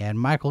and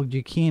Michael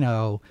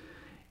Giacchino,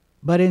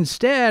 but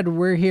instead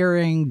we're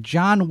hearing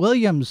John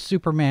Williams'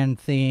 Superman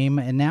theme,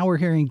 and now we're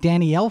hearing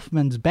Danny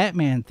Elfman's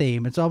Batman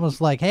theme. It's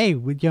almost like, hey,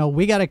 we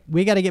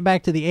gotta get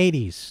back to the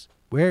 80s.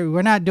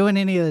 We're not doing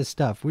any of this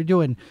stuff. We're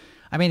doing,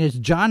 it's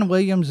John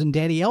Williams and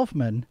Danny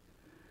Elfman.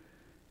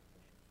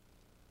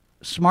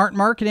 Smart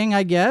marketing,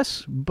 I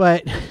guess,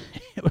 but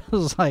it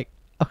was like,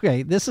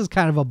 okay, this is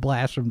kind of a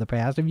blast from the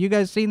past. Have you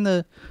guys seen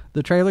the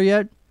trailer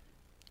yet?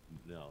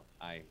 No,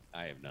 I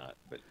have not.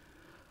 But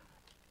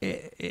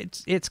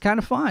it's kind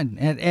of fun,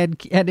 and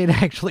it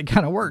actually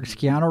kind of works.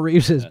 Keanu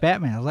Reeves as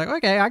Batman. I was like,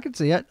 okay, I can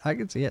see it. I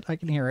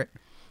can hear it.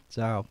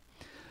 So,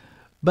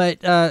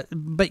 but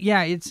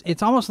yeah,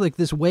 it's almost like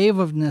this wave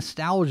of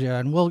nostalgia,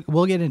 and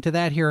we'll get into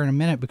that here in a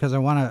minute because I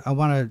want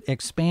to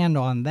expand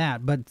on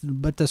that.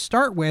 But to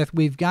start with,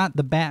 we've got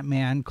the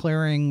Batman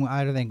clearing,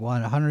 I don't think,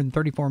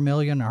 134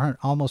 million or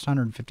almost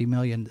 150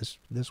 million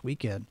this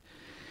weekend,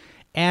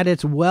 and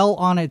it's well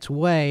on its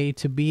way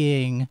to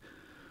being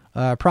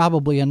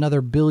probably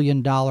another $1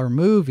 billion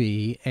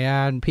movie.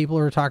 And people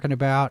are talking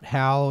about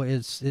how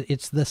it's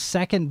the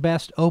second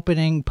best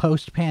opening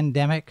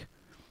post-pandemic.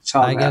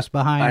 I guess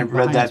behind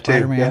that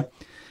Spider-Man. too. Yeah.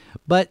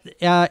 But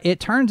it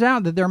turns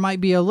out that there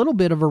might be a little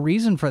bit of a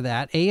reason for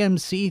that.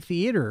 AMC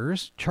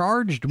theaters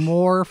charged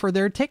more for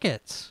their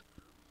tickets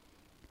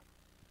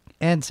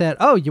and said,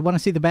 "Oh, you want to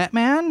see the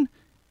Batman?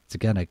 It's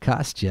going to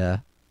cost you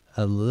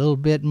a little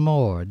bit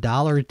more,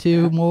 $1 or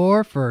 $2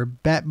 more for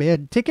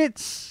Batman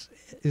tickets."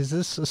 Is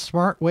this a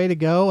smart way to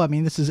go?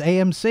 This is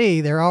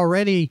AMC. They're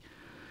already,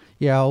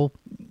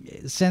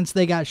 since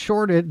they got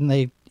shorted and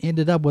they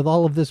ended up with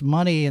all of this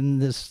money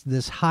and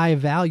this high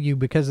value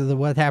because of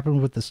what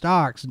happened with the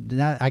stocks.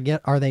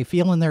 Are they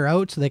feeling their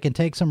oats so they can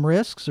take some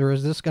risks, or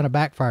is this going to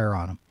backfire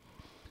on them?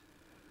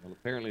 Well,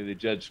 apparently they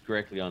judged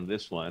correctly on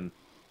this one.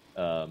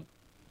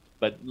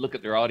 But look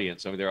at their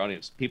audience. Their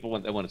audience, people,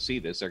 when they want to see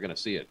this, they're going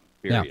to see it,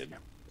 period. Yeah.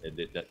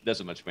 It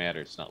doesn't much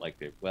matter. It's not like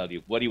what do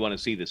you want to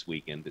see this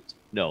weekend?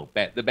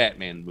 The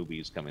Batman movie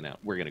is coming out.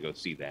 We're going to go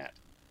see that.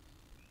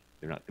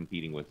 They're not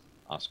competing with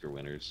Oscar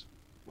winners.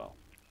 Well,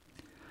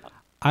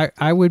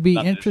 I would be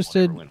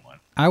interested.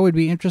 I would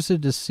be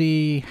interested to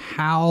see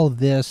how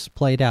this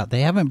played out.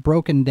 They haven't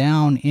broken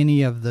down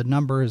any of the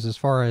numbers as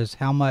far as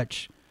how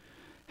much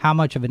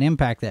of an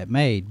impact that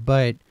made,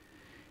 but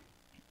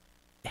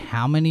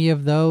how many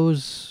of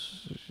those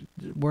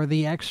were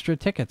the extra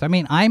tickets?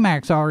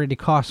 IMAX already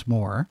costs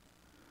more.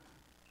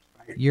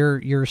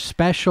 Your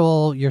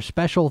special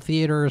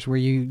theaters where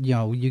you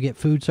get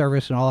food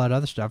service and all that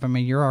other stuff.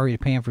 You're already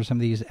paying for some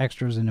of these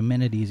extras and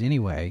amenities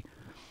anyway.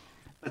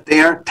 But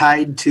they aren't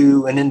tied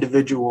to an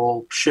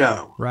individual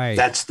show. Right.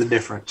 That's the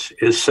difference.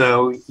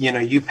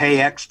 You pay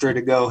extra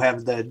to go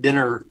have the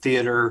dinner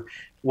theater,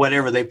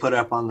 whatever they put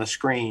up on the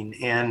screen.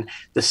 And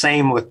the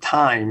same with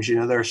times.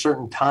 There are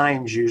certain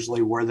times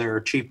usually where there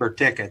are cheaper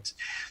tickets.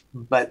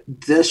 But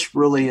this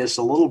really is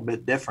a little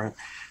bit different.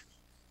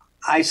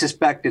 I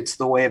suspect it's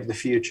the way of the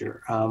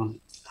future.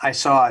 I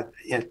saw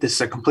it. This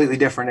is a completely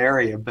different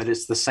area, but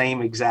it's the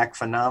same exact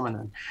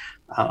phenomenon.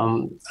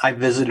 I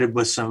visited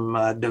with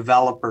some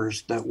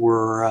developers that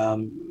were,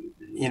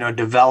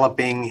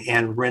 developing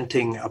and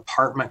renting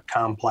apartment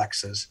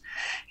complexes.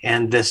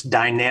 And this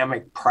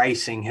dynamic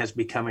pricing has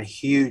become a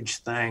huge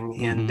thing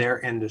in their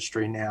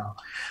industry now,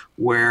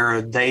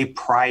 where they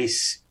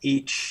price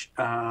each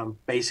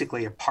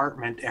basically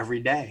apartment every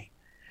day.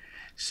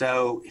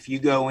 So if you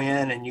go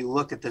in and you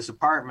look at this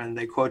apartment,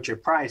 they quote you a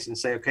price and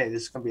say, okay,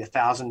 this is going to be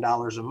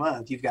 $1,000 a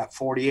month. You've got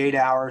 48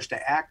 hours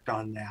to act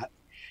on that.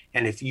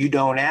 And if you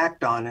don't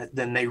act on it,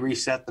 then they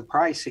reset the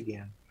price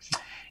again.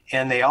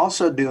 And they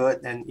also do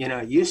it. And,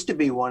 it used to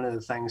be one of the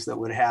things that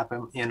would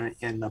happen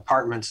in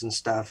apartments and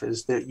stuff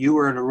is that you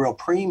were at a real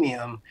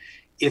premium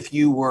if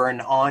you were an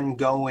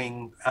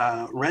ongoing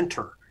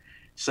renter.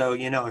 So,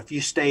 if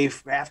you stay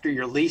after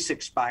your lease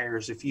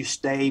expires, if you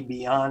stay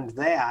beyond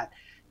that,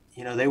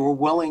 they were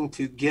willing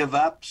to give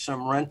up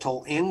some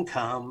rental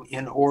income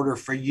in order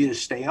for you to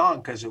stay on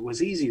because it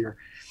was easier.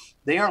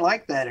 They aren't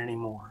like that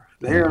anymore.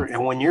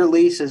 And when your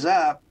lease is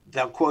up,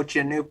 they'll quote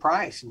you a new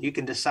price, and you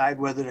can decide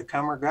whether to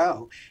come or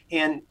go.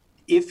 And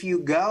if you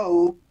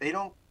go, they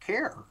don't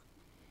care,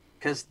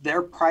 because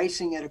they're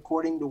pricing it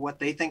according to what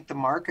they think the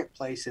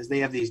marketplace is. They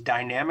have these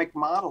dynamic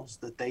models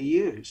that they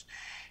use.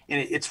 And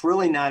it's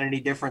really not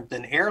any different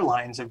than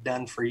airlines have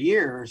done for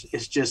years.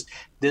 It's just,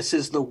 this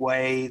is the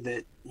way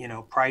that,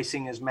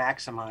 pricing is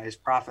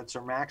maximized, profits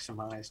are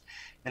maximized.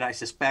 And I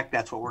suspect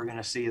that's what we're going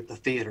to see at the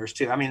theaters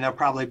too. I mean, there'll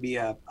probably be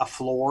a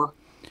floor.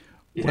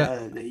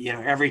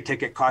 Every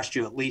ticket costs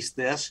you at least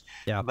this.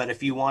 Yeah. But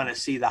if you want to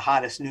see the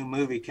hottest new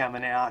movie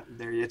coming out,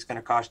 it's going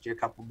to cost you a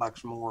couple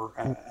bucks more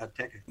a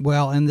ticket.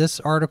 Well, and this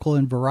article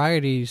in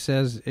Variety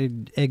says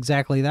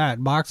exactly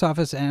that. Box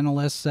office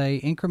analysts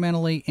say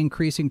incrementally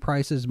increasing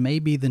prices may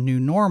be the new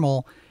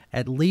normal,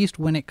 at least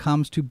when it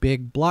comes to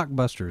big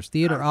blockbusters.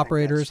 Theater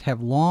operators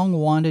have long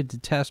wanted to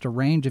test a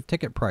range of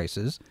ticket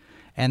prices,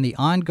 and the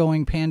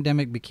ongoing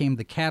pandemic became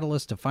the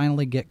catalyst to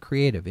finally get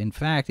creative. In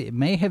fact, it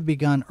may have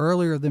begun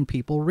earlier than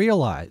people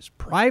realize.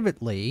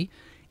 Privately,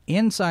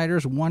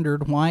 insiders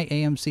wondered why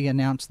AMC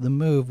announced the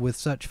move with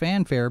such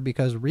fanfare,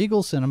 because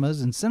Regal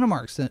Cinemas and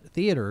Cinemark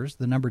Theaters,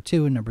 the number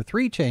 2 and number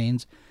 3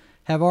 chains,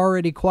 have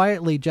already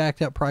quietly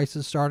jacked up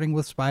prices, starting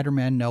with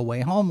Spider-Man No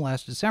Way Home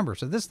last December.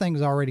 So this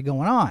thing's already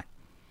going on.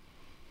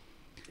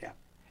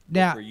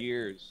 Now, for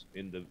years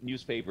in the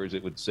newspapers,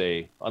 it would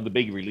say on the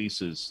big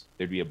releases,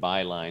 there'd be a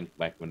byline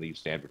back when they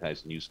used to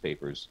advertise in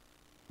newspapers,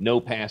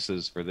 no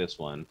passes for this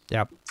one.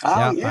 Yep.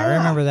 Oh, yeah. I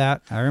remember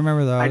that. I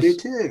remember those. I do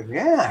too.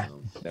 Yeah.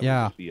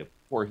 That would be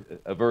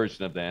a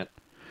version of that.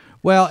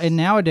 Well, and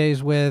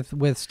nowadays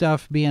with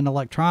stuff being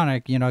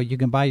electronic, you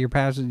can buy your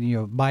passes,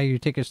 buy your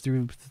tickets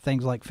through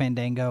things like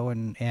Fandango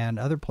and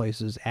other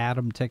places,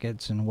 Atom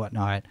tickets and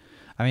whatnot.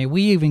 I mean,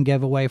 we even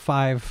give away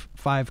five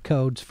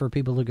codes for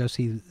people to go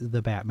see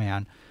the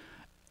Batman.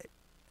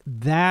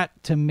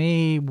 That, to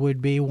me,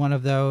 would be one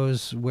of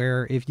those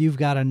where if you've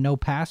got a no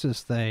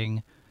passes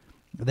thing,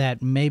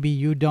 that maybe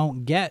you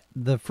don't get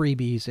the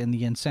freebies and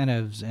the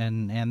incentives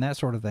and that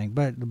sort of thing.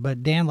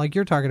 But Dan, like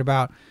you're talking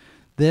about,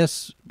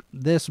 this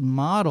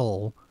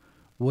model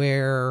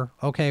where,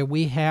 okay,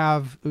 we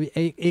have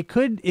it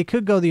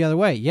could go the other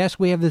way. Yes,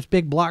 we have this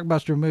big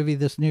blockbuster movie,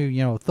 this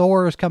new,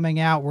 Thor is coming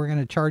out, we're going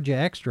to charge you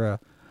extra.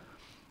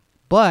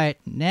 But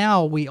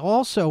now we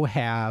also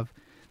have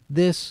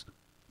this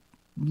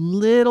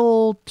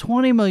little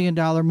 $20 million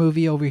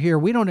movie over here.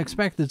 We don't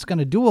expect it's going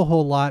to do a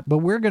whole lot, but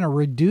we're going to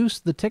reduce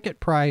the ticket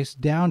price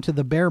down to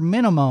the bare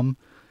minimum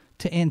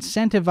to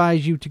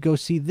incentivize you to go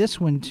see this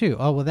one too.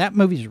 Oh, well, that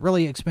movie's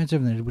really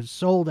expensive and it was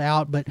sold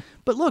out. But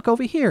look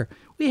over here,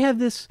 we have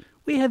this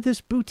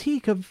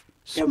boutique of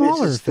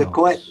smaller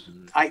films.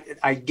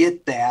 I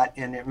get that,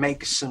 and it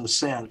makes some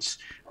sense.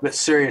 But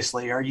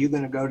seriously, are you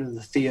going to go to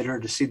the theater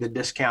to see the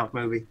discount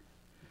movie?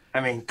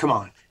 I mean, come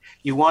on.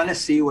 You want to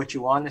see what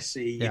you want to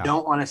see. You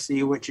don't want to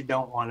see what you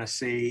don't want to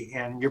see.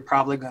 And you're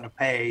probably going to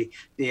pay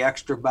the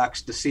extra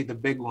bucks to see the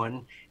big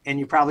one. And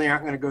you probably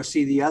aren't going to go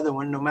see the other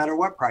one no matter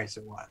what price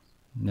it was.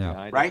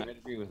 Yeah, right? I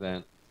agree with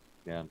that.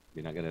 Yeah,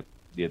 you're not going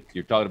to.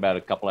 You're talking about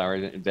a couple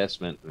hours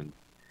investment, and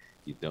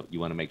you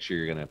want to make sure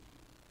you're going to.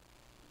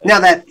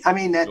 Now that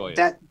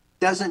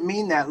doesn't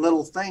mean that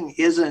little thing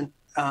isn't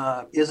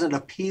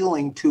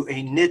appealing to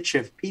a niche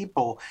of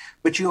people,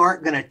 but you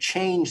aren't going to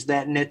change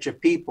that niche of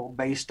people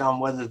based on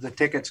whether the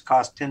tickets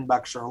cost $10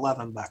 or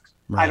 $11. Right.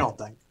 I don't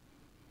think.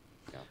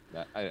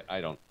 Yeah, I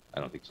don't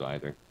think so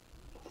either.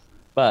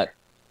 But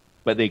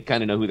they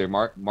kind of know who they're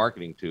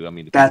marketing to. I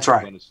mean, if that's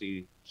right. Want to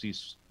see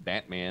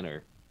Batman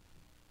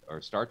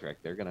or Star Trek,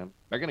 they're gonna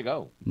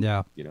go.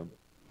 Yeah.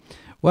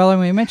 Well, and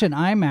we mentioned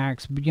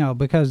IMAX,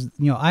 because,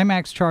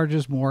 IMAX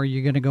charges more.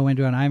 You're going to go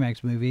into an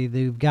IMAX movie.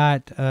 They've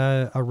got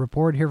a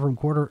report here from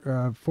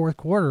fourth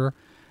quarter.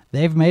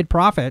 They've made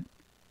profit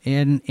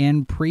in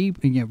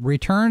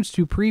returns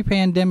to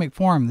pre-pandemic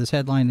form. This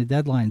headline, the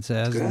Deadline,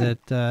 says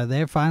that they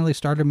have finally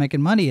started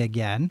making money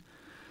again.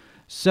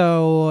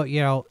 So,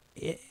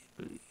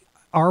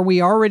 are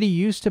we already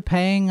used to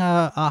paying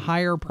a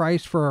higher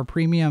price for a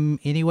premium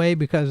anyway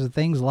because of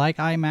things like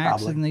IMAX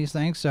Probably. And these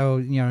things? So,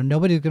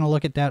 nobody's going to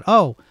look at that.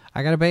 Oh,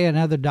 I got to pay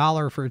another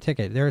 $1 for a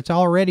ticket. It's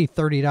already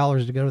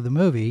 $30 to go to the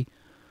movie.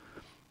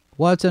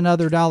 What's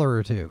another $1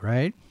 or $2,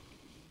 right?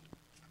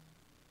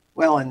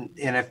 Well, and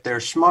if they're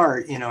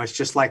smart, it's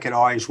just like it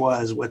always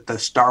was with the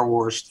Star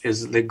Wars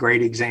is the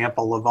great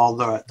example of all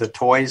the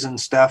toys and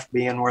stuff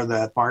being where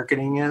the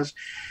marketing is.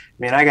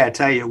 I mean, I got to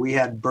tell you, we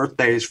had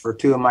birthdays for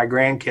 2 of my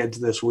grandkids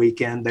this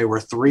weekend. They were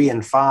 3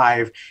 and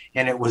 5,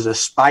 and it was a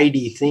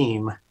Spidey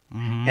theme.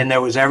 Mm-hmm. And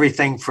there was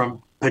everything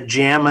from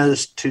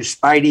pajamas to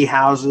Spidey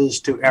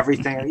houses to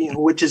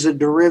everything, which is a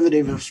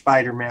derivative of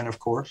Spider-Man, of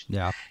course.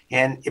 Yeah.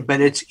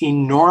 But it's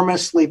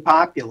enormously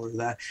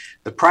popular.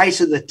 The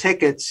price of the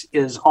tickets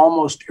is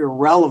almost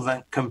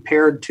irrelevant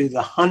compared to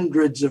the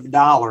hundreds of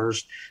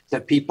dollars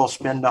that people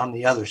spend on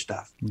the other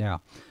stuff. Yeah.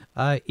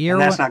 And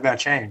that's not going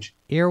to change.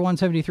 Ear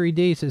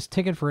 173D says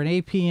ticket for an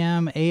 8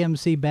 p.m.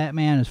 AMC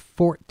Batman is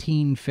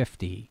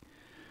 $14.50.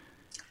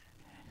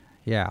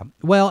 Yeah.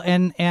 Well,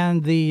 and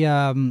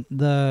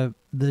the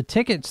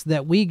tickets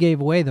that we gave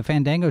away, the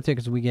Fandango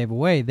tickets we gave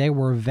away, they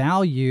were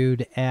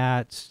valued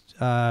at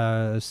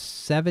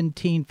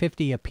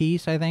 $17.50 a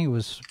piece. I think it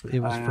was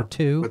for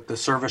two with the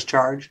service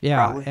charge.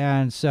 Yeah, probably.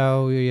 And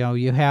so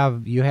you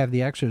have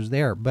the extras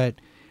there, but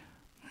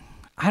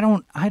I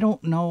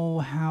don't know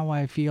how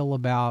I feel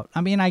about.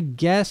 I mean, I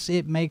guess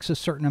it makes a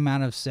certain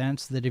amount of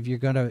sense that if you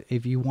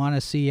want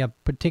to see a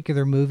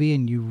particular movie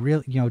and you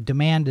really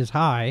demand is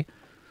high.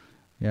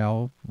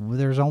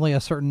 There's only a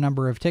certain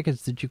number of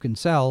tickets that you can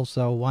sell,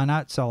 so why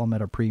not sell them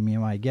at a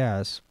premium, I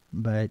guess.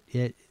 But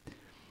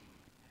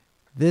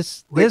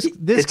this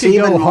could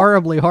go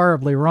horribly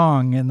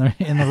wrong in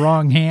the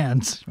wrong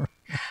hands.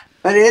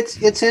 But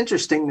it's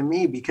interesting to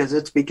me because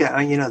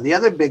the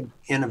other big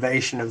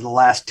innovation of the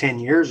last 10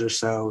 years or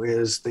so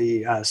is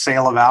the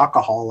sale of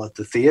alcohol at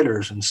the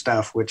theaters and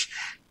stuff, which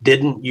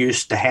didn't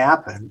used to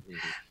happen.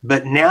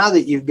 But now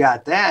that you've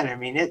got that, I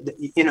mean, it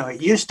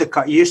used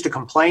to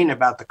complain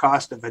about the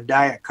cost of a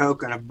Diet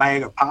Coke and a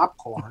bag of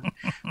popcorn,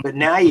 but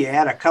now you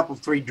add a couple,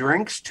 3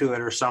 drinks to it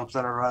or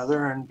something or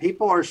other, and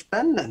people are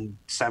spending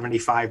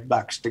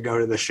 $75 to go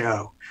to the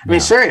show. I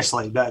mean,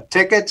 seriously, the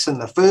tickets and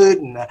the food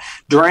and the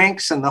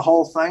drinks and the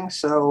whole thing.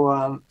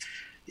 So,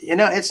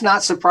 it's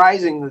not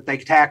surprising that they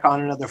tack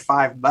on another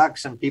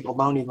 $5 and people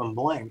don't even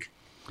blink.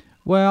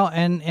 Well,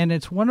 and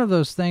it's one of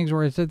those things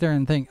where I sit there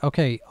and think,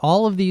 okay,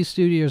 all of these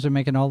studios are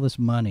making all this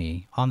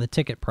money on the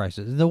ticket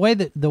prices. The way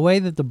that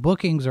the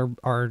bookings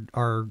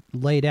are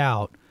laid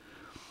out,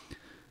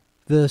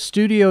 the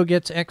studio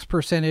gets X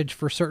percentage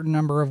for a certain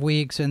number of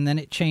weeks, and then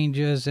it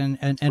changes, and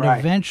Right.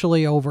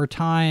 eventually over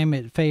time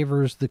it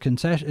favors the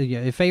concession.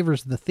 It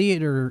favors the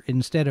theater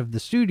instead of the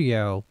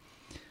studio.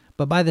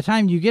 But by the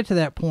time you get to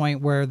that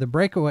point where the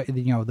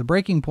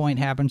breaking point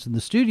happens and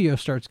the studio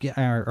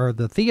or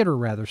the theater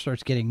rather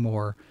starts getting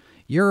more,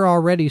 you're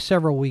already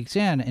several weeks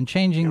in, and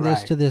changing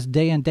this to this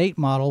day and date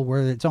model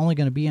where it's only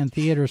going to be in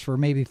theaters for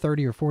maybe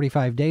 30 or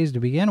 45 days to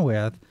begin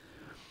with.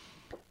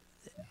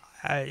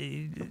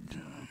 I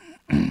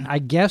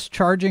guess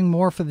charging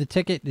more for the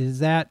ticket, is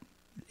that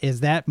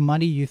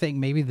money you think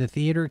maybe the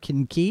theater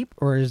can keep,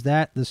 or is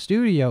that the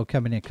studio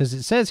coming in? Because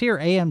it says here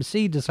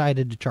AMC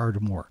decided to charge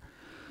more.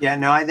 Yeah,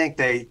 no, I think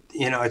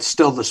it's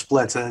still the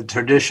splits. The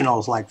traditional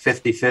is like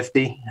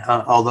 50-50,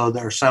 although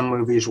there are some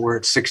movies where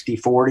it's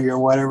 60-40 or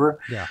whatever.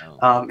 Yeah.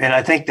 And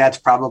I think that's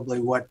probably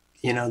what,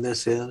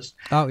 this is.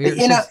 Oh,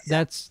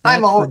 that's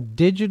for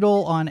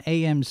digital on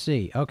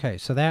AMC. Okay,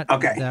 so that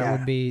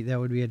would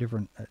be a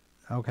different.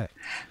 Okay,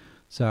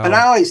 so. But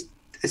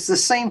it's the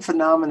same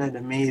phenomena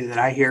to me that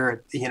I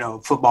hear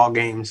at football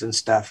games and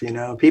stuff.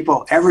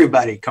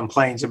 Everybody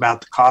complains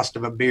about the cost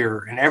of a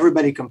beer, and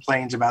everybody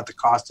complains about the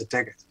cost of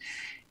tickets.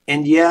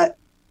 And yet,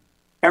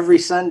 every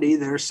Sunday,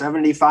 there's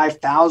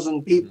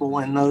 75,000 people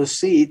in those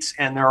seats,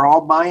 and they're all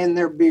buying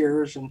their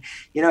beers. And,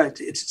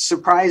 it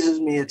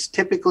surprises me. It's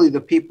typically the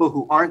people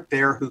who aren't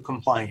there who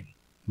complain.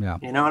 Yeah.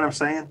 You know what I'm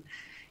saying?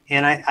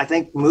 And I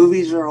think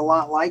movies are a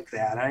lot like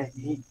that.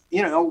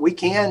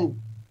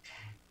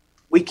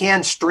 We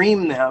can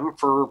stream them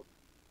for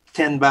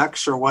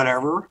 $10 or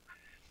whatever.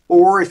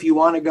 Or if you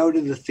want to go to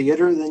the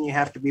theater, then you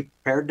have to be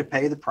prepared to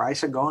pay the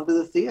price of going to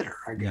the theater,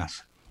 I guess.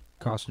 Yeah.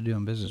 Cost of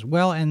doing business.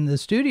 Well, and the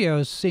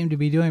studios seem to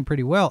be doing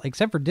pretty well,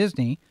 except for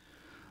Disney.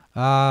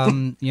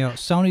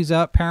 Sony's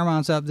up,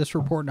 Paramount's up. This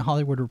report in the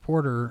Hollywood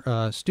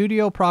Reporter,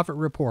 studio profit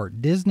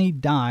report: Disney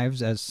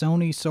dives as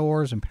Sony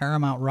soars and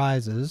Paramount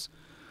rises.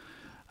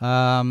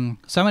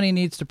 Somebody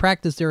needs to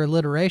practice their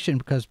alliteration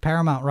because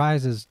Paramount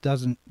rises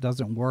doesn't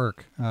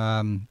work.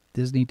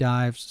 Disney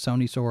dives,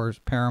 Sony soars,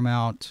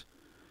 Paramount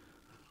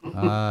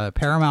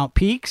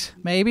peaks,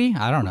 maybe,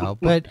 I don't know.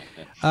 But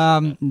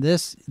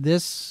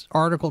this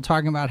article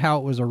talking about how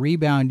it was a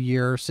rebound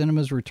year,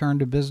 cinemas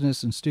returned to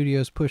business and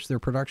studios pushed their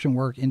production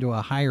work into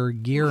a higher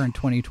gear in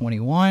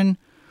 2021.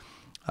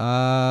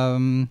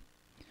 Sony's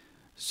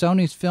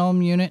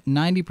film unit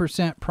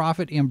 90%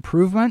 profit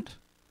improvement.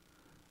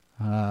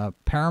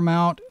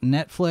 Paramount,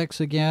 Netflix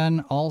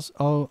again,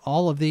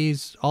 all of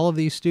these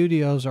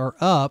studios are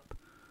up.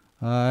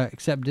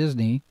 Except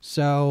Disney.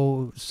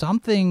 So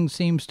something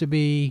seems to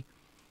be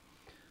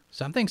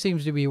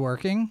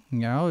working.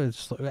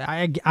 It's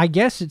I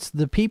guess it's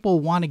the people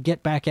want to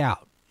get back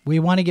out. We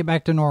want to get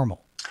back to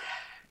normal,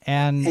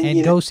 and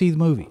go see the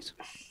movies.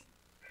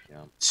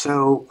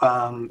 So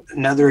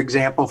another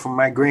example from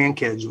my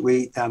grandkids.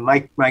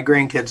 My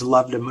grandkids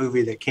loved a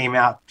movie that came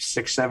out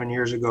 6-7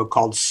 years ago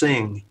called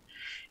Sing,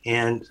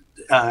 and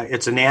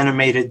it's an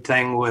animated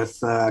thing with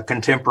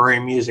contemporary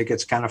music.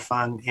 It's kind of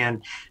fun.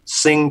 And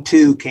Sing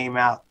 2 came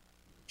out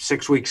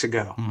 6 weeks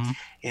ago. Mm-hmm.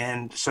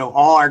 And so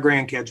all our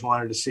grandkids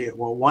wanted to see it.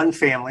 Well, one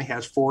family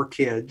has 4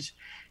 kids,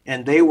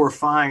 and they were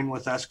fine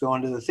with us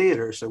going to the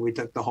theater. So we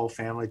took the whole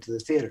family to the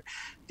theater.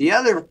 The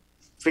other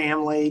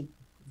family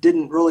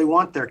didn't really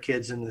want their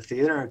kids in the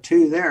theater, or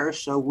 2 there.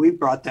 So we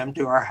brought them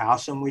to our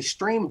house and we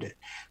streamed it.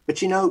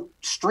 But,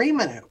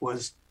 streaming it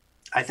was,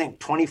 I think,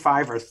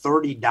 $25 or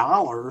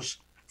 $30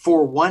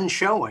 for one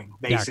showing,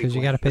 basically. Yeah, because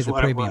you got to pay the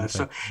premium.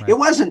 So it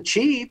wasn't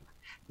cheap,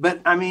 But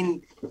I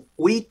mean,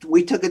 we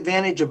took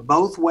advantage of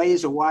both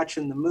ways of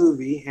watching the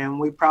movie, and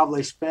we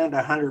probably spent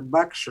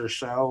 $100 or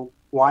so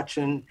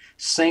watching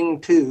Sing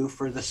 2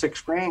 for the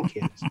 6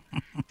 grandkids.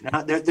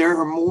 Now, there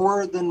are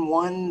more than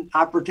one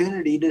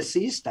opportunity to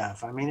see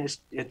stuff. I mean,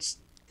 there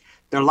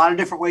are a lot of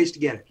different ways to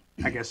get it,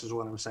 I guess is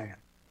what I'm saying.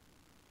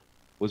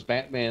 Was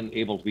Batman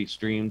able to be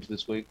streamed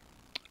this week?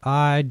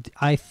 I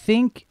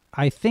think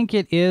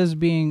it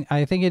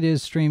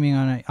is streaming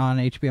on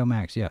HBO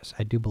Max. Yes,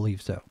 I do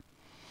believe so.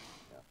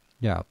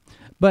 Yeah.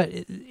 But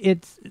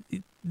it's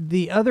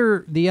the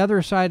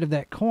other side of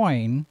that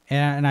coin,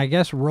 and I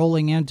guess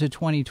rolling into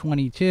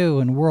 2022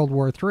 and World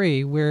War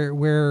III,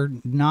 we're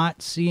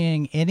not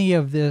seeing any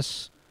of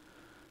this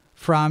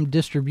from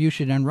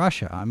distribution in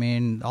Russia. I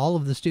mean, all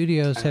of the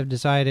studios have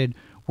decided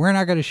we're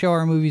not going to show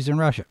our movies in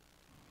Russia.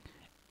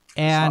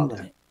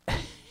 And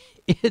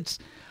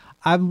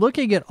I'm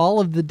looking at all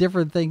of the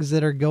different things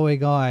that are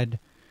going on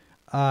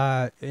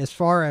as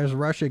far as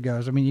Russia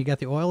goes. I mean, you got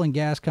the oil and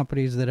gas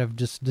companies that have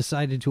just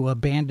decided to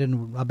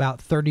abandon about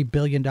 $30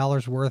 billion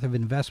worth of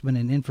investment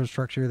in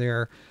infrastructure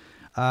there.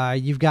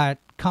 You've got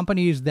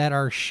companies that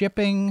are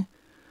shipping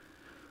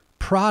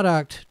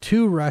product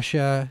to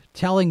Russia,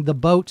 telling the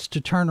boats to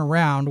turn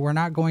around. We're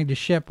not going to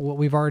ship what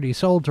we've already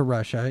sold to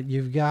Russia.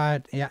 You've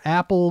got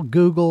Apple,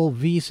 Google,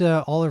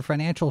 Visa, all their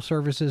financial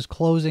services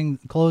closing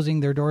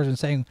their doors and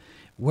saying,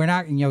 we're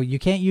not, you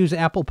can't use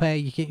Apple Pay,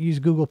 you can't use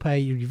Google Pay,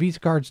 your Visa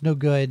card's no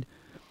good.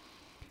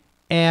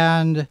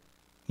 And,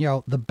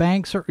 the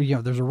banks are,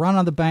 there's a run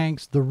on the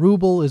banks. The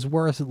ruble is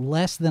worth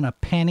less than a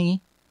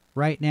penny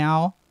right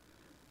now.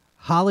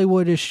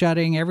 Hollywood is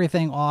shutting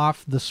everything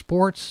off. The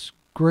sports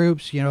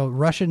groups,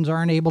 Russians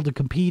aren't able to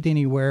compete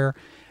anywhere.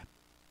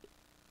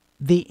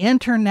 The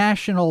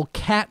International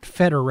Cat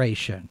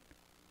Federation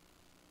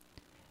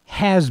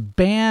has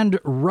banned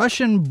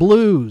Russian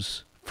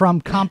blues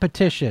from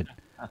competition.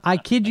 I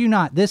kid you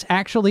not. This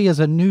actually is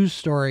a news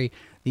story.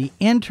 The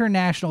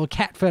International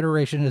Cat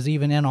Federation is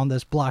even in on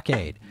this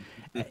blockade.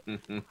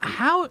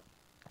 How?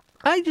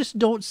 I just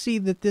don't see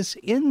that this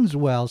ends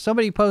well.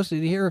 Somebody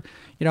posted here,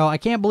 I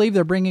can't believe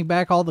they're bringing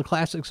back all the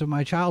classics of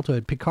my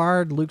childhood.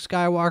 Picard, Luke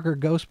Skywalker,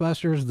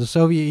 Ghostbusters, the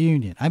Soviet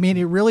Union. I mean,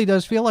 it really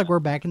does feel like we're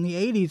back in the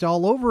 80s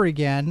all over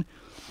again,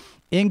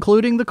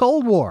 including the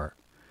Cold War.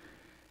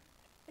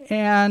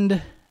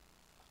 And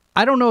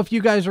I don't know if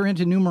you guys are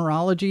into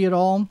numerology at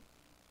all,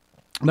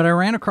 but I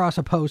ran across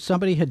a post.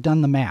 Somebody had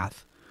done the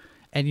math,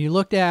 and you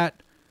looked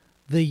at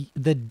the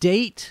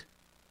date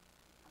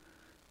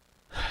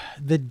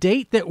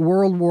that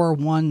World War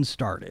I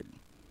started.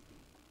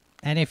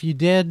 And if you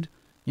did,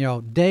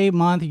 day,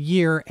 month,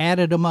 year,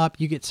 added them up,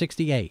 you get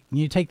 68. And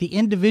you take the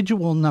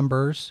individual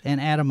numbers and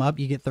add them up,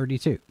 you get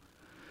 32.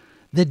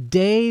 The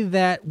day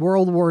that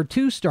World War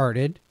II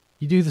started,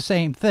 you do the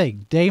same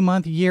thing. Day,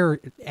 month, year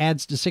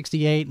adds to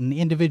 68, and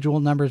individual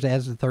numbers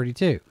adds to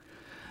 32.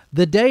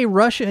 The day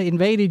Russia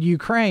invaded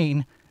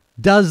Ukraine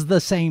does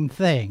the same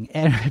thing.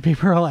 And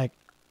people are like,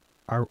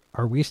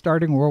 are we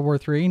starting World War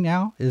III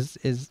now? Is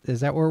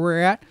that where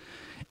we're at?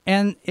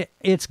 And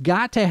it's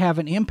got to have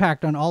an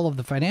impact on all of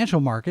the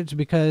financial markets,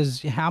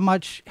 because how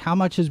much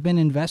has been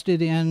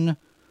invested in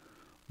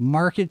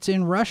markets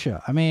in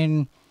Russia? I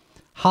mean,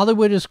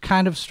 Hollywood is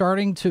kind of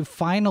starting to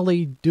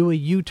finally do a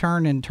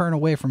U-turn and turn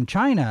away from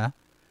China.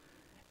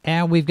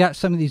 And we've got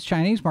some of these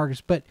Chinese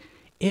markets, but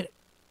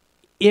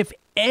if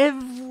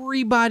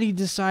everybody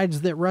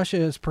decides that Russia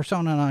is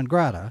persona non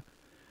grata,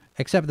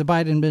 except the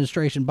Biden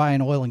administration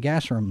buying oil and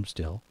gas from them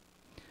still,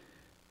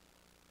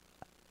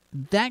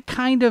 that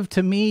kind of,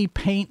 to me,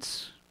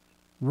 paints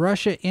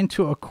Russia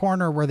into a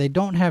corner where they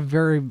don't have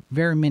very,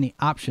 very many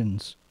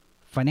options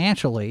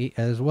financially,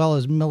 as well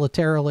as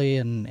militarily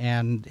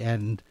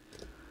and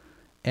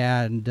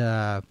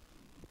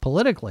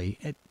politically.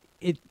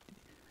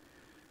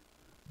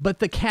 But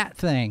the cat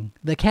thing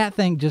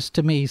just,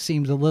 to me,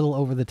 seems a little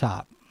over the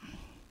top.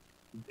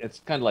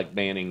 It's kind of like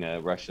banning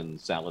Russian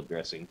salad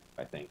dressing,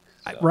 I think.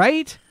 So.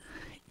 Right?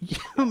 Yeah,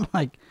 I'm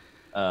like...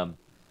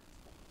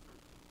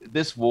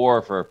 this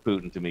war for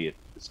Putin, to me,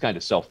 it's kind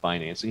of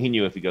self-financing. He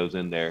knew if he goes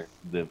in there,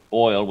 the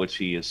oil, which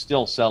he is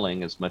still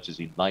selling as much as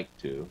he'd like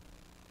to,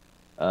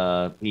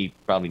 he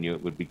probably knew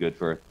it would be good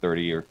for a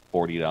 $30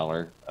 or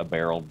 $40 a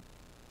barrel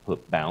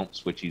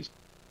bounce, which he's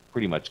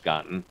pretty much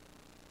gotten.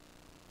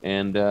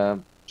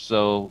 And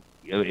so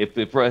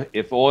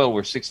if oil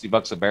were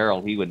 $60 a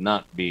barrel, he would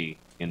not be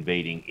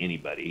invading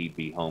anybody. He'd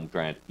be home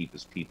trying to keep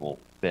his people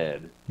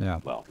fed. Yeah.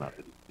 Well,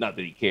 not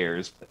that he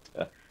cares,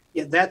 but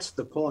yeah, that's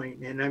the point.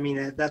 And I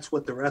mean, that's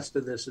what the rest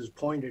of this is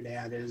pointed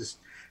at, is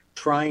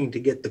trying to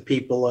get the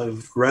people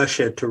of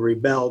Russia to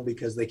rebel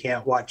because they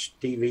can't watch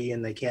TV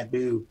and they can't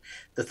do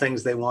the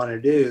things they want to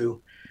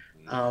do.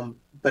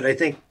 But I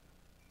think,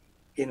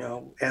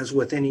 as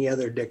with any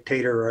other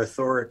dictator or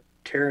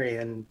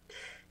authoritarian,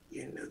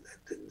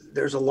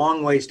 there's a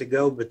long ways to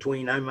go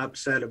between I'm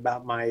upset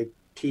about my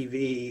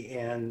TV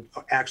and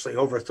actually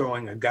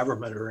overthrowing a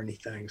government or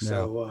anything. Yeah.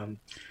 So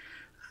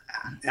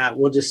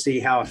we'll just see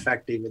how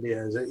effective it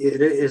is.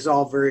 It is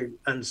all very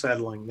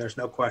unsettling. There's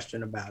no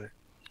question about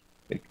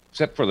it.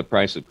 except for the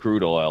price of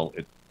crude oil,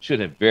 it should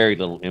have very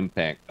little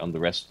impact on the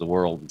rest of the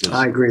world. Because,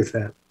 I agree with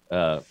that.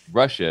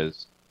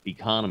 Russia's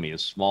economy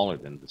is smaller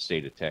than the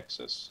state of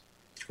Texas.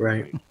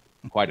 Right. I mean,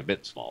 quite a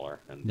bit smaller.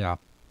 And, Yeah.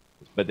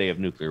 But they have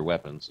nuclear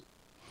weapons.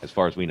 As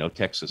far as we know,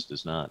 Texas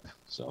does not.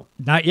 So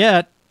Not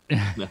yet. You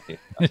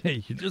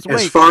just wait.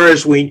 As far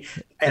as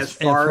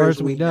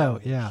we know.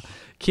 Yeah.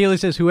 Keely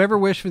says, whoever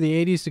wished for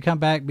the 80s to come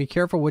back, be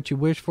careful what you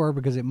wish for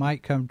because it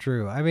might come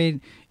true. I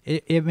mean,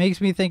 it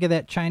makes me think of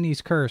that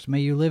Chinese curse. May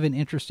you live in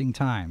interesting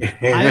times.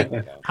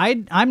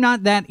 I'm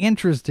not that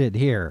interested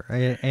here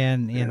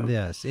in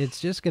this. It's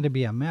just going to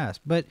be a mess.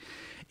 But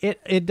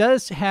it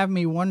does have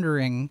me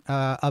wondering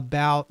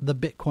about the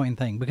Bitcoin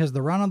thing, because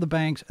the run on the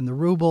banks and the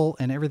ruble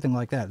and everything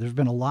like that. There's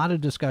been a lot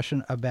of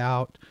discussion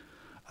about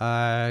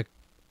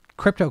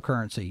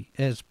cryptocurrency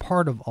as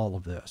part of all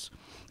of this.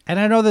 And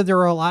I know that there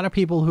are a lot of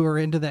people who are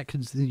into that,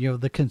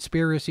 the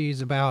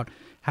conspiracies about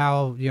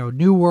how,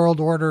 New World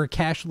Order,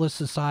 cashless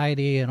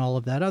society, and all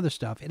of that other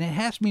stuff. And it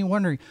has me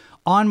wondering,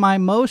 on my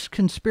most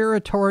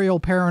conspiratorial,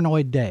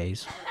 paranoid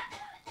days,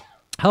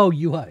 oh,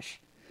 you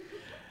hush,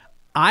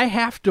 I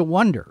have to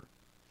wonder,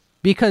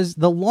 because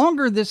the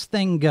longer this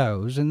thing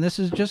goes, and this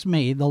is just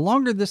me, the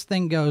longer this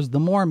thing goes, the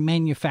more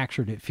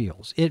manufactured it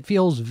feels. It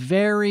feels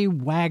very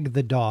wag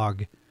the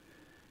dog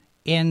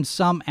in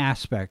some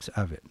aspects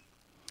of it.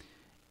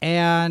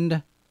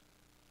 And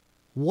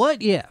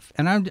what if,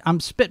 and I'm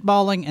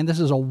spitballing, and this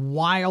is a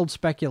wild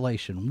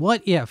speculation,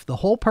 what if the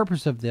whole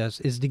purpose of this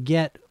is to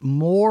get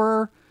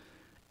more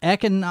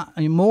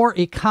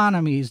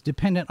economies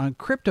dependent on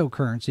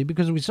cryptocurrency?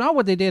 Because we saw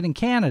what they did in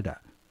Canada.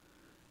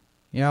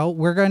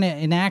 We're going to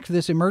enact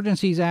this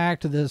Emergencies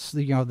Act, this,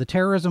 the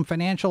Terrorism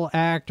Financial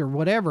Act or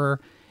whatever,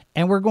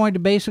 and we're going to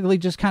basically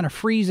just kind of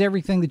freeze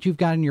everything that you've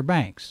got in your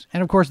banks.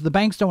 And of course, the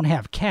banks don't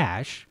have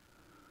cash.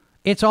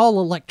 It's all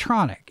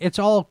electronic. It's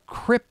all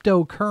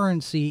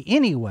cryptocurrency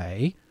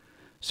anyway.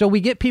 So we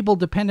get people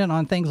dependent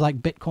on things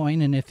like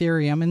Bitcoin and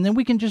Ethereum, and then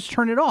we can just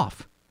turn it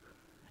off.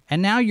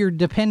 And now you're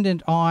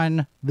dependent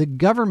on the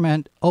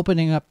government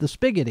opening up the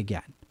spigot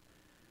again.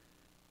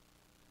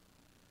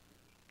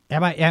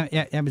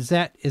 Is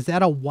that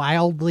a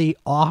wildly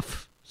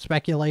off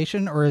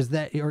speculation, or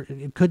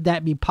could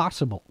that be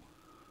possible?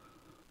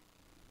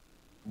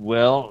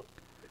 Well,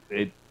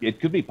 it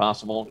could be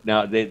possible.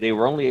 Now, they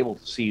were only able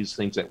to seize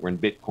things that were in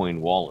Bitcoin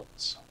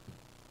wallets.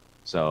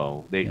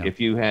 So if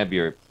you have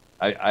your,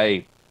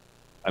 I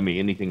mean,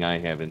 anything I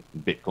have in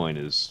Bitcoin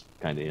is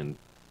kind of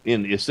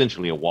in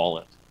essentially a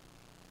wallet.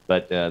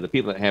 But the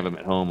people that have them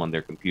at home on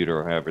their computer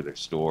or however they're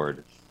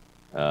stored,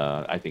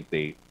 I think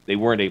they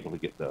weren't able to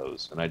get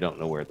those, and I don't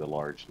know where the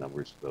large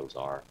numbers of those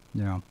are.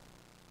 Yeah.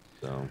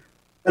 So.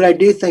 But I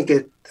do think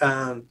the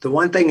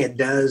one thing it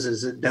does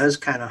is it does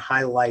kind of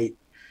highlight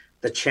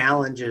the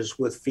challenges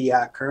with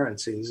fiat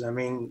currencies. I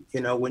mean,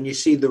 when you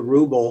see the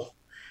ruble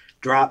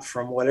drop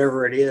from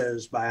whatever it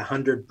is by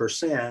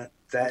 100%,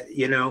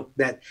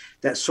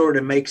 that sort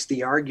of makes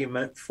the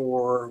argument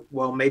for,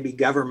 well, maybe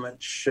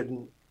government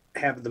shouldn't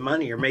have the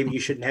money, or maybe you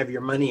shouldn't have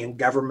your money in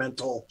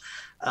governmental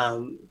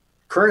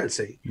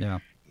currency. Yeah.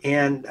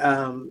 And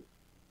I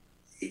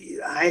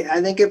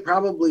think it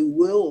probably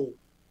will,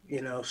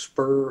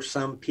 spur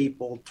some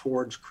people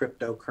towards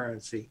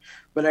cryptocurrency.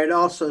 But I'd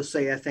also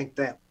say I think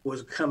that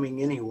was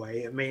coming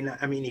anyway.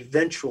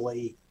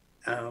 Eventually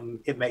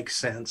it makes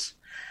sense.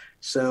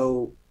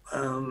 So,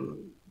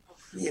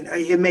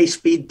 it may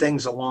speed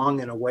things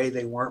along in a way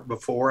they weren't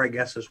before, I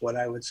guess is what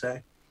I would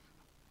say.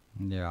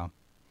 Yeah.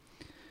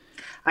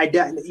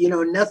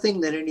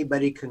 Nothing that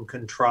anybody can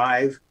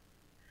contrive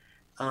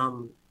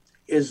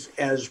is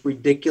as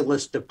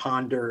ridiculous to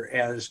ponder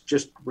as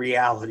just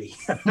reality.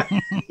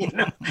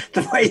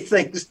 The way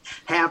things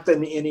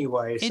happen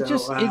anyway.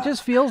 It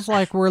just feels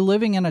like we're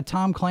living in a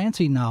Tom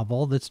Clancy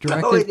novel that's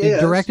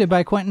directed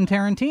by Quentin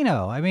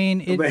Tarantino. I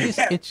mean,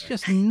 it's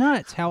just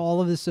nuts how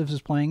all of this stuff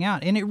is playing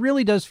out, and it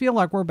really does feel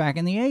like we're back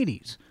in the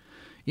 80s.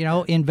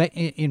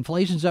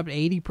 Inflation's up to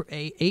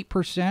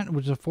 8%,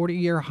 which is a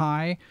 40-year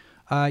high.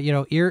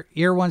 Year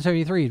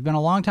 173. It's been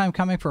a long time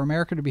coming for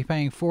America to be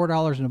paying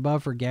 $4 and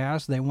above for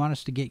gas. They want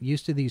us to get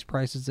used to these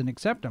prices and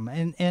accept them.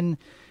 And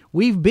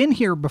we've been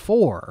here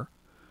before.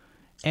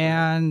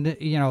 And,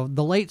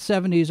 the late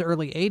 70s,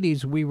 early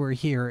 80s, we were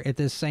here at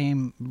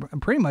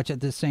pretty much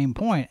at the same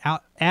point,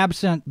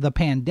 absent the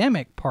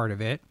pandemic part of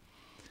it.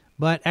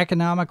 But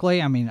economically,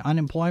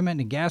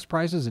 unemployment and gas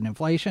prices and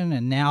inflation,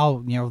 and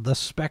now, the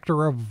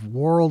specter of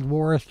World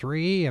War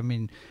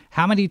III.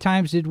 How many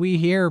times did we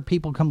hear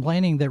people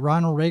complaining that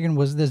Ronald Reagan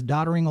was this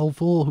doddering old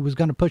fool who was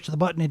going to push the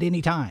button at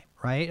any time,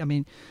 right?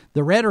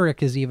 The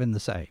rhetoric is even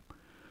the same.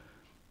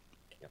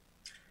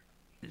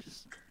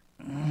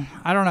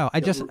 I don't know.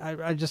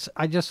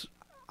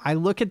 I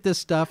look at this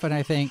stuff and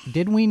I think,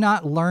 did we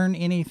not learn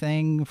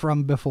anything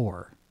from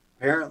before?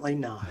 Apparently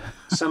not.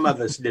 Some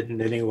of us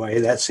didn't anyway.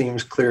 That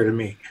seems clear to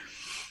me.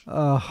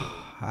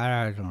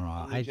 I don't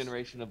know. A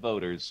generation of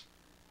voters.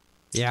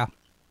 Yeah.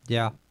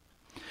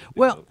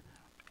 Well,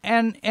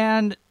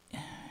 and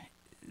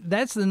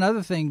that's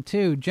another thing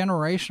too.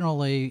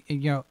 Generationally,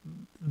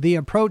 the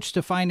approach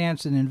to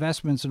finance and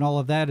investments and all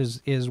of that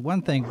is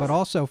one thing, but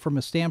also from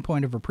a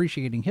standpoint of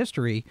appreciating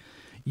history,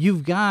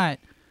 you've got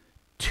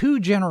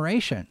 2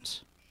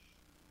 generations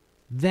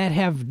that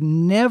have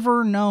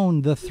never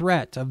known the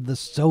threat of the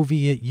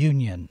Soviet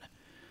Union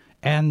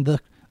and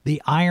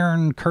the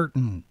Iron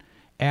Curtain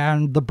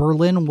and the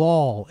Berlin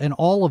Wall and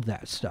all of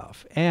that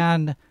stuff.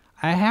 And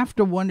I have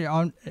to wonder,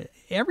 on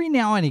every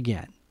now and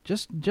again,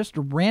 just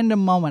a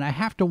random moment, I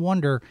have to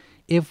wonder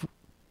if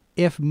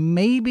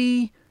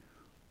maybe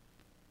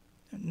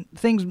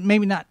things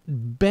maybe not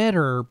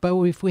better,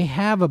 but if we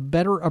have a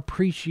better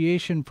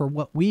appreciation for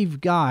what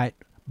we've got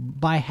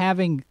by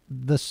having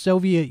the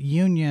Soviet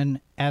Union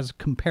as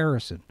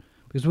comparison,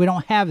 because we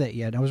don't have that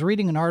yet. I was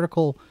reading an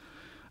article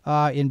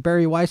in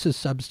Barry Weiss's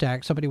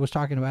Substack. Somebody was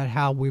talking about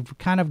how we've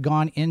kind of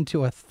gone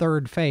into a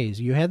third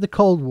phase. You had the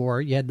Cold War,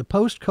 you had the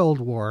post-Cold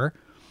War,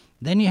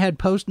 then you had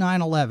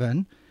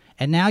post-9/11,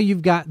 and now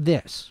you've got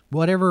this.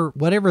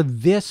 Whatever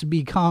this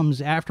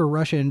becomes after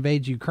Russia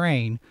invades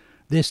Ukraine,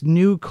 this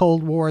new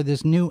Cold War,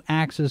 this new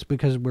axis,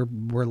 because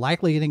we're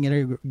likely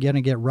going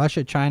to get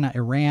Russia, China,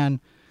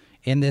 Iran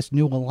in this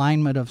new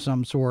alignment of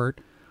some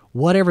sort.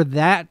 Whatever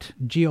that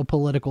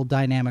geopolitical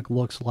dynamic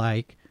looks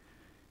like,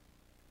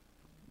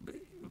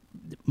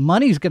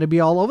 money's going to be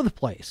all over the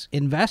place.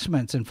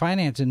 Investments and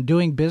finance and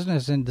doing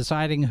business and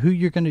deciding who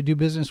you're going to do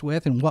business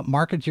with and what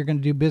markets you're going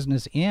to do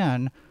business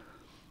in.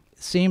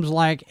 Seems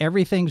like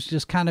everything's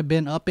just kind of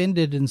been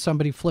upended and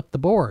somebody flipped the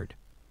board.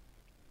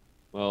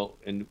 Well,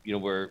 and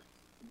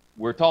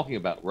we're talking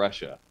about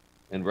Russia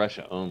and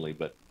Russia only,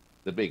 but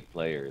the big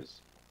player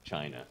is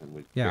China, and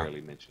we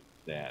barely mentioned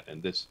that.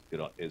 And this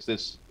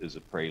is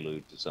a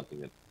prelude to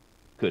something that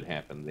could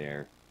happen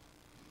there.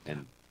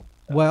 And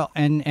well,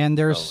 and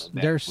there's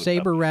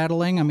saber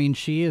rattling. I mean,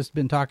 Xi has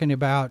been talking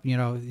about,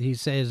 he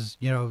says,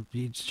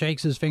 he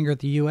shakes his finger at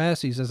the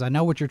U.S. He says, I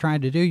know what you're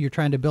trying to do. You're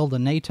trying to build a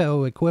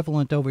NATO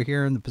equivalent over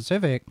here in the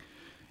Pacific.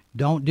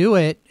 Don't do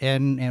it,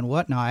 and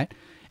whatnot.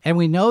 And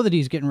we know that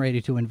he's getting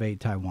ready to invade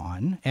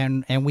Taiwan,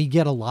 and we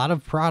get a lot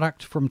of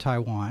product from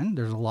Taiwan.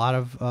 There's a lot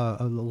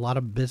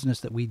of business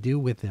that we do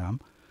with them.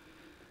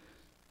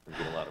 We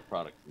get a lot of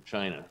product from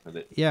China.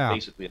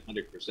 Basically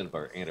 100% of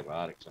our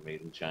antibiotics are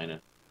made in China.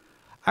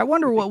 I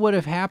wonder what would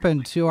have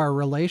happened to our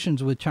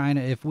relations with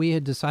China if we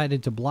had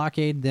decided to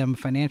blockade them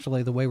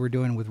financially the way we're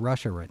doing with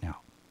Russia right now.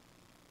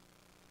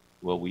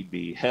 Well, we'd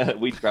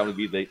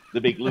probably be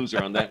the big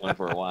loser on that one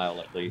for a while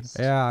at least.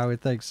 Yeah, I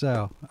would think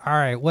so. All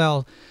right.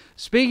 Well,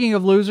 speaking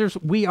of losers,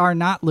 we are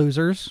not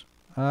losers,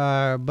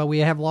 but we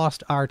have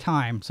lost our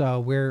time. So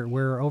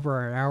we're over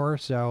our hour.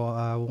 So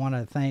I want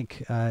to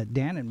thank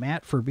Dan and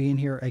Matt for being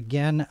here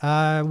again.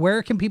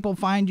 Where can people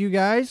find you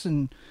guys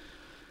and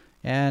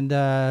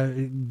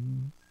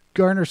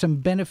garner some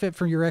benefit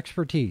from your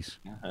expertise?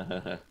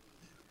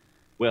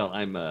 Well,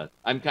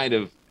 I'm kind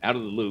of out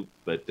of the loop,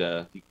 but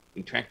you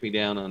can track me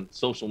down on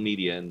social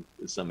media in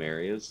some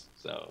areas.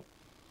 So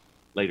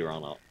later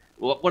on,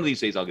 one of these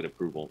days I'll get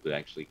approval to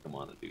actually come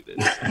on and do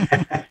this.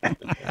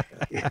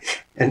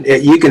 And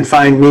you can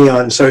find me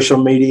on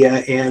social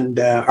media and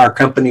our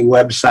company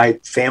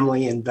website,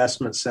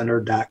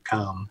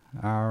 familyinvestmentcenter.com.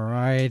 All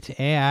right.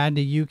 And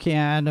you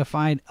can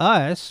find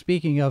us,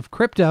 speaking of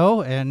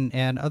crypto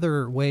and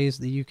other ways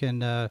that you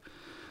can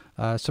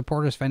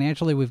support us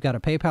financially. We've got a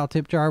PayPal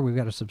tip jar. We've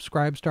got a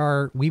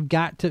Subscribestar.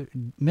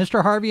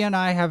 Mr. Harvey and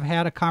I have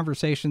had a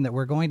conversation that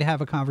we're going to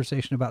have a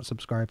conversation about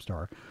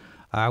Subscribestar.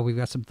 We've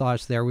got some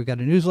thoughts there. We've got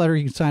a newsletter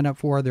you can sign up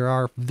for. There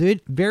are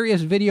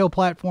various video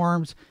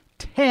platforms,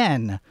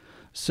 10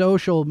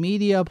 social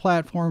media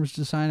platforms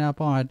to sign up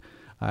on.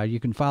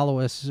 You can follow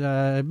us.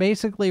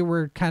 Basically,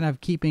 we're kind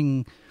of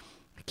keeping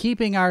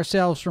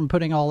ourselves from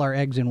putting all our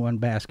eggs in one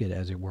basket,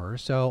 as it were.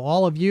 So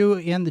all of you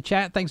in the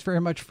chat, thanks very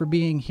much for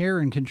being here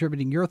and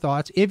contributing your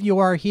thoughts. If you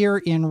are here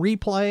in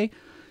replay,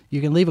 you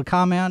can leave a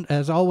comment.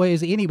 As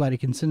always, anybody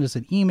can send us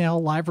an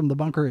email,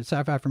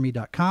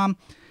 livefromthebunker@sci-fi4me.com,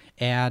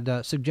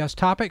 and suggest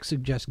topics,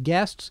 suggest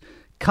guests.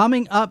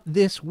 Coming up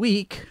this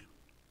week,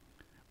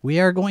 we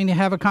are going to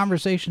have a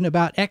conversation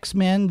about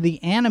X-Men,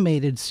 the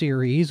animated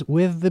series,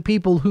 with the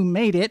people who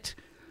made it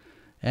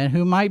and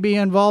who might be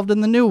involved in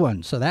the new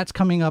one. So that's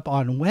coming up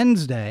on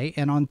Wednesday.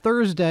 And on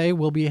Thursday,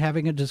 we'll be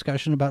having a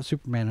discussion about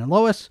Superman and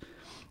Lois.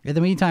 In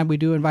the meantime, we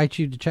do invite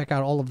you to check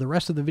out all of the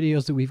rest of the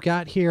videos that we've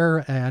got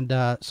here and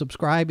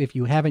subscribe if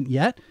you haven't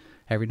yet.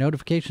 Have your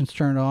notifications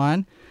turned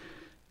on.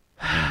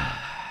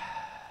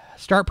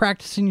 Start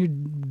practicing your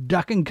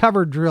duck and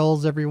cover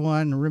drills,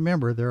 everyone.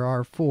 Remember, there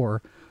are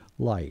 4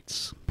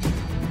 lights.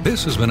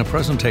 This has been a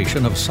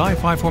presentation of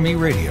Sci-Fi for Me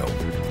Radio.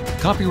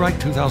 Copyright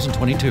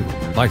 2022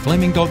 by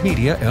Flaming Dog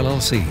Media,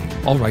 LLC.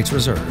 All rights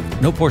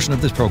reserved. No portion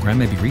of this program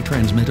may be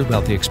retransmitted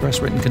without the express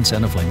written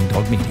consent of Flaming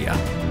Dog Media.